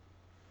forth.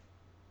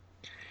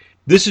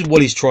 This is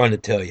what he's trying to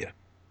tell you.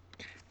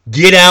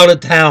 Get out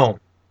of town.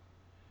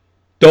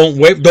 Don't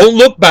wait. Don't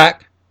look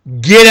back.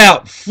 Get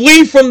out.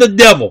 Flee from the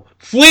devil.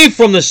 Flee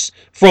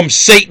from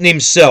Satan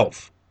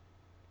himself.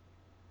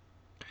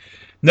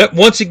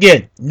 Once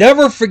again,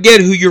 never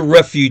forget who your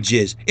refuge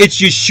is. It's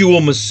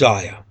Yeshua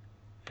Messiah.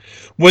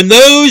 When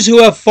those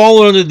who have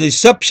fallen under the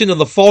deception of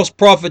the false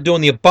prophet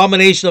doing the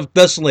abomination of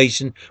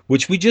desolation,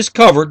 which we just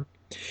covered,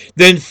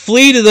 then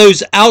flee to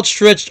those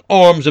outstretched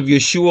arms of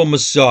Yeshua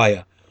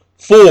Messiah,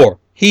 for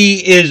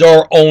he is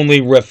our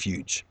only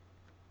refuge.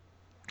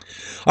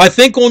 I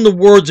think on the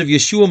words of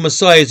Yeshua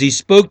Messiah as he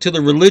spoke to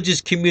the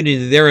religious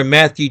community there in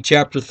Matthew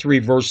chapter 3,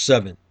 verse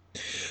 7.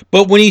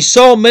 But when he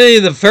saw many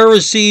of the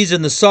Pharisees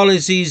and the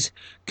Sadducees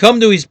come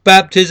to his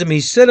baptism,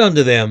 he said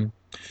unto them,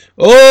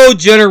 O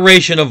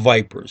generation of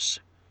vipers,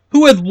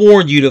 who hath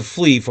warned you to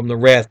flee from the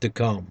wrath to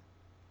come?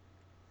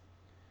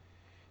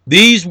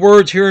 These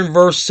words here in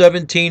verse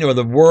 17 are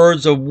the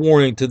words of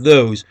warning to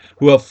those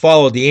who have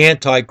followed the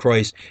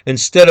Antichrist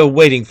instead of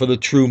waiting for the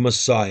true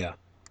Messiah.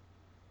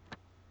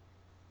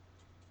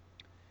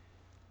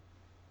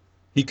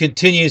 He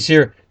continues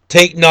here,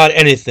 take not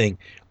anything.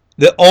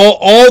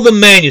 All the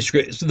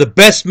manuscripts, the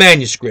best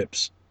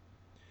manuscripts,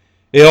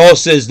 it all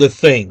says the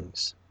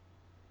things.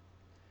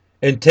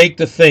 And take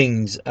the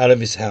things out of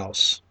his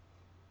house.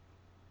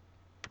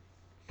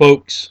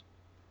 Folks,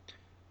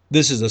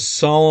 this is a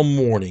solemn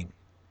warning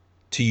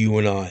to you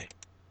and I.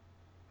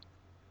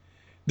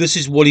 This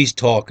is what he's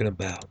talking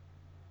about.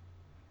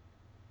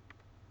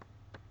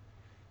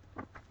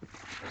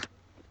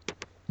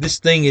 This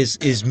thing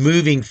is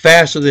moving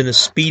faster than a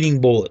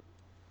speeding bullet.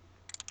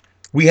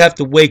 We have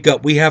to wake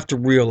up. We have to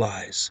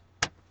realize.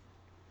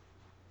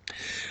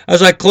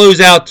 As I close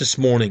out this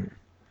morning,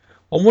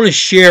 I want to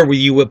share with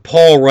you what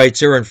Paul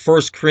writes there in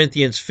 1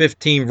 Corinthians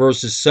 15,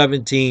 verses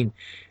 17,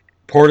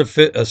 part of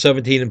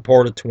 17 and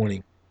part of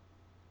 20.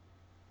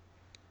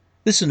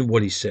 Listen to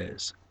what he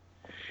says.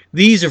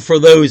 These are for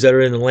those that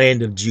are in the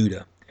land of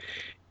Judah.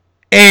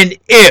 And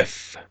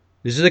if,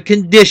 this is a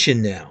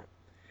condition now,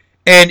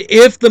 And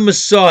if the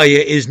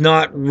Messiah is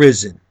not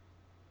risen,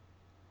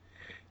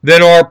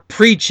 then our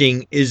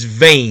preaching is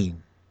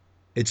vain.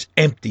 It's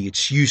empty.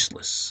 It's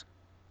useless.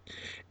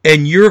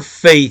 And your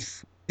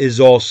faith is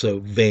also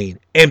vain,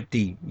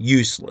 empty,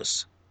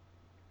 useless.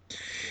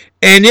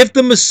 And if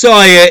the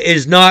Messiah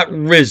is not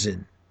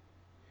risen,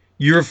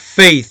 your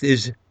faith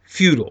is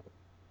futile.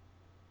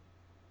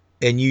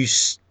 And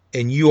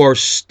you are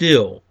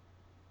still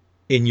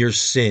in your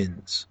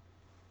sins.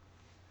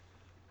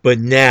 But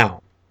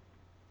now,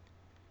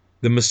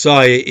 the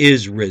Messiah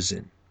is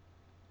risen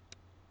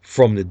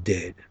from the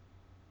dead.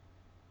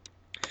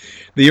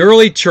 The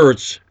early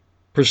church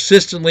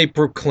persistently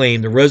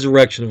proclaimed the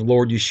resurrection of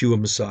Lord Yeshua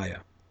Messiah.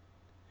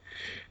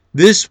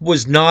 This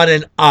was not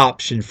an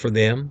option for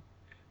them,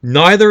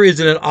 neither is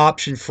it an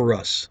option for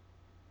us.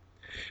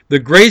 The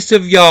grace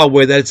of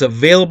Yahweh that is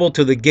available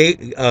to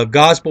the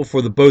gospel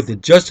for both the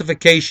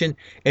justification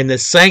and the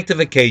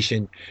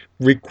sanctification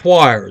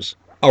requires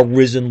a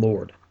risen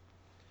Lord.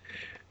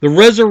 The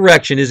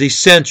resurrection is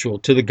essential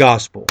to the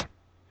gospel,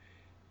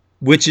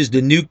 which is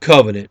the new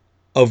covenant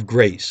of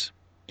grace.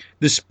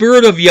 The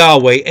Spirit of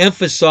Yahweh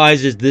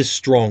emphasizes this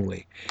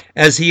strongly,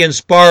 as he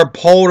inspired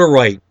Paul to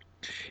write,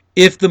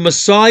 "If the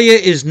Messiah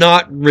is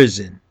not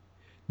risen,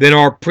 then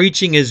our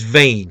preaching is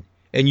vain,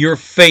 and your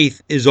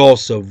faith is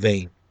also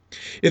vain."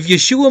 If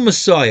Yeshua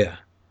Messiah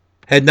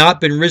had not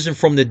been risen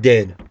from the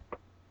dead,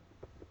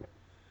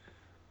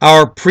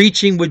 our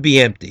preaching would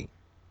be empty.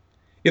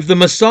 If the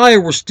Messiah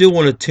were still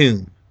in a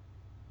tomb,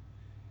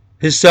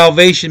 his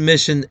salvation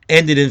mission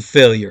ended in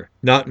failure,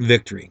 not in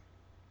victory.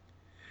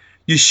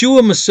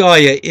 Yeshua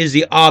Messiah is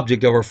the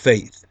object of our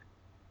faith.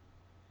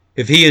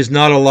 If he is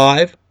not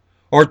alive,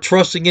 our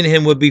trusting in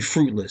him would be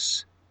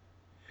fruitless.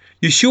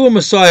 Yeshua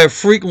Messiah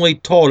frequently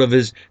taught of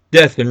his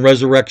death and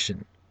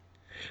resurrection.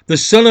 The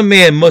Son of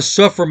Man must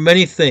suffer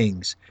many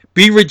things,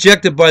 be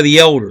rejected by the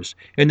elders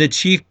and the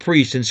chief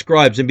priests and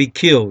scribes, and be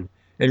killed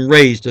and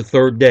raised the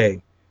third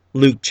day.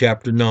 Luke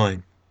chapter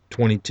 9,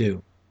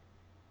 22.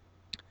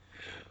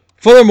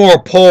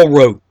 Furthermore, Paul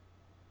wrote,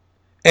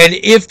 "And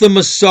if the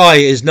Messiah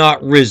is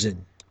not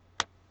risen,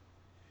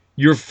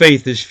 your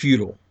faith is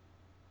futile.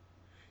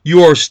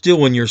 You are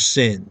still in your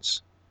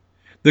sins."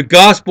 The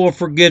gospel of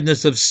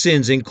forgiveness of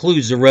sins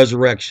includes the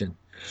resurrection.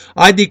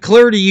 "I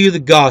declare to you the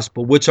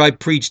gospel which I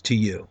preached to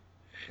you,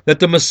 that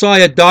the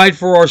Messiah died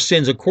for our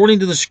sins according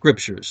to the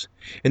Scriptures,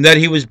 and that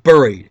he was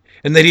buried,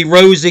 and that he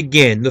rose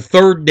again the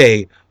third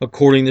day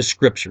according to the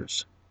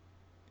Scriptures."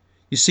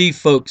 You see,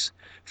 folks,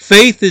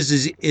 faith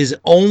is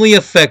only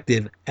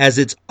effective as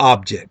its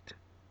object.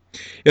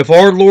 If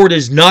our Lord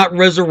is not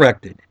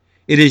resurrected,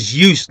 it is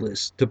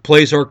useless to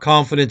place our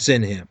confidence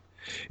in him.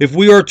 If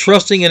we are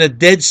trusting in a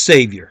dead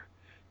Savior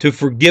to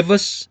forgive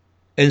us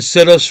and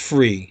set us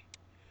free,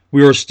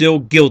 we are still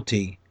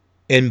guilty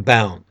and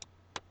bound.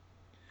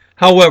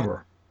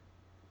 However,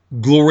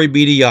 glory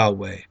be to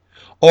Yahweh,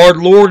 our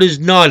Lord is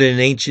not in an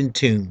ancient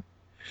tomb,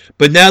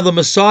 but now the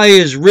Messiah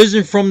is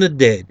risen from the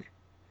dead.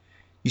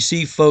 You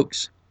see,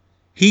 folks,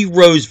 he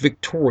rose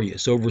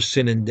victorious over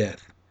sin and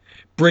death,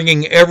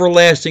 bringing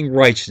everlasting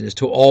righteousness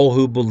to all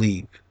who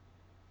believe.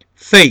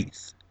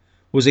 Faith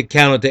was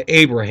accounted to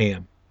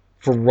Abraham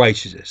for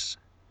righteousness.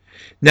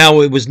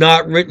 Now it was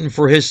not written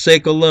for his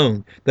sake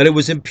alone that it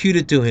was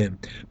imputed to him,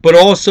 but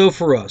also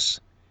for us.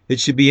 It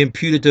should be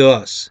imputed to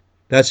us.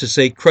 That's to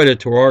say, credit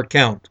to our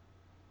account.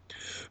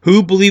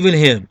 Who believe in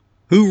him?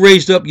 Who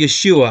raised up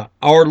Yeshua,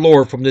 our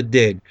Lord, from the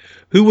dead?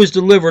 Who was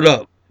delivered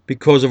up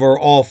because of our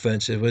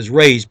offense and was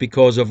raised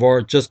because of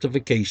our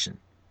justification?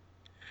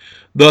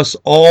 Thus,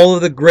 all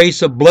of the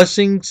grace of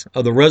blessings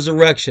of the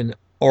resurrection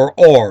are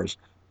ours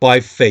by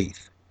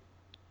faith.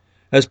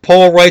 As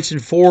Paul writes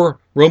in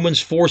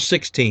Romans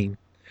 4:16,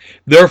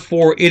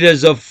 "Therefore it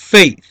is of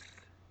faith,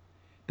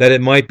 that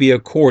it might be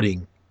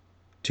according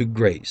to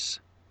grace."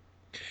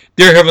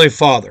 Dear Heavenly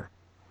Father,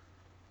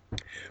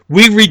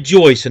 we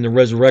rejoice in the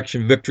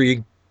resurrection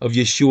victory of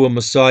Yeshua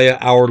Messiah,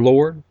 our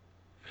Lord.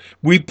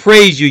 We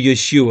praise you,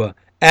 Yeshua,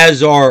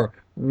 as our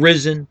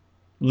risen,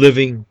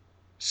 living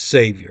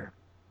Savior.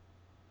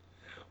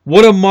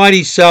 What a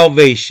mighty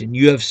salvation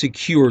you have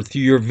secured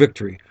through your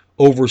victory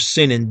over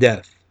sin and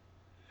death.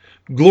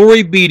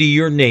 Glory be to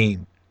your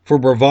name for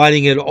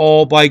providing it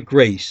all by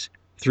grace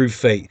through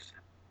faith.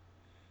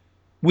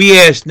 We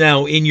ask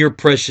now in your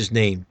precious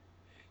name,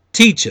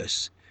 teach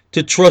us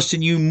to trust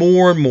in you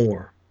more and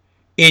more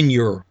in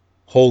your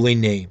holy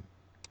name.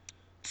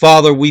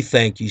 Father, we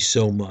thank you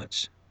so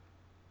much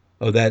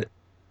of that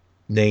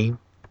name,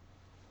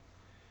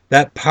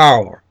 that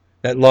power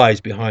that lies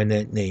behind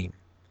that name,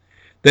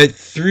 that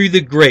through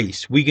the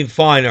grace we can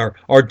find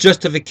our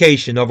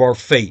justification of our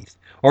faith,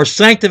 our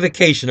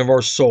sanctification of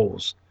our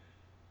souls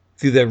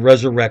through the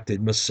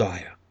resurrected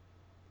Messiah.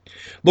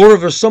 Lord,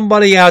 if there's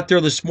somebody out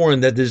there this morning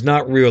that does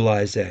not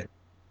realize that,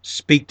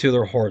 speak to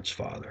their hearts,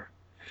 Father.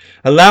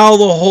 Allow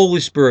the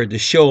Holy Spirit to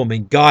show them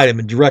and guide them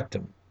and direct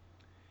them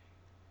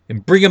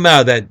and bring them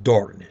out of that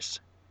darkness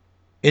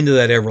into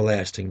that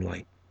everlasting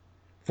light,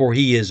 for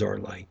he is our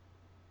light.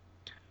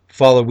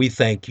 Father, we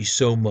thank you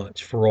so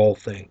much for all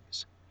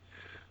things.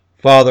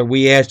 Father,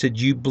 we ask that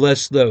you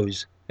bless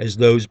those as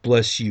those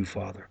bless you,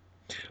 Father.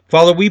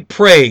 Father, we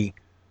pray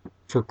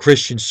for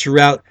Christians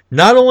throughout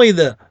not only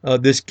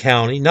this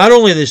county, not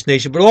only this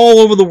nation, but all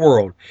over the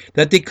world,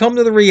 that they come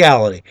to the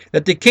reality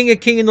that the King of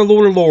Kings and the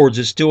Lord of Lords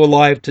is still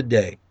alive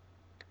today,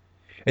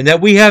 and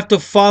that we have to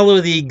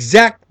follow the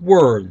exact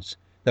words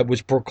that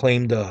was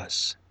proclaimed to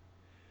us.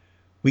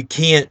 We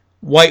can't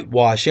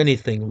whitewash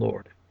anything,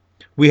 Lord.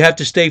 We have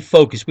to stay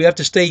focused. We have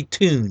to stay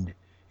tuned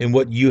in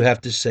what you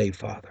have to say,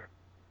 Father.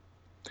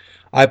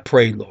 I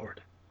pray,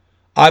 Lord.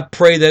 I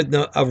pray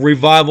that a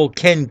revival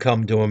can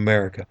come to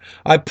America.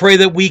 I pray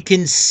that we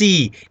can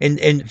see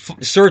and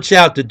search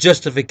out the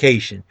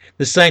justification,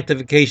 the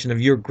sanctification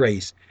of your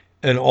grace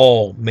in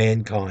all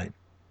mankind.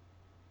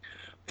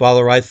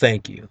 Father, I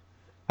thank you.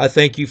 I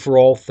thank you for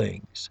all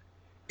things.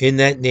 In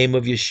that name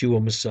of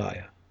Yeshua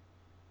Messiah.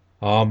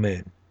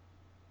 Amen.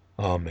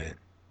 Amen.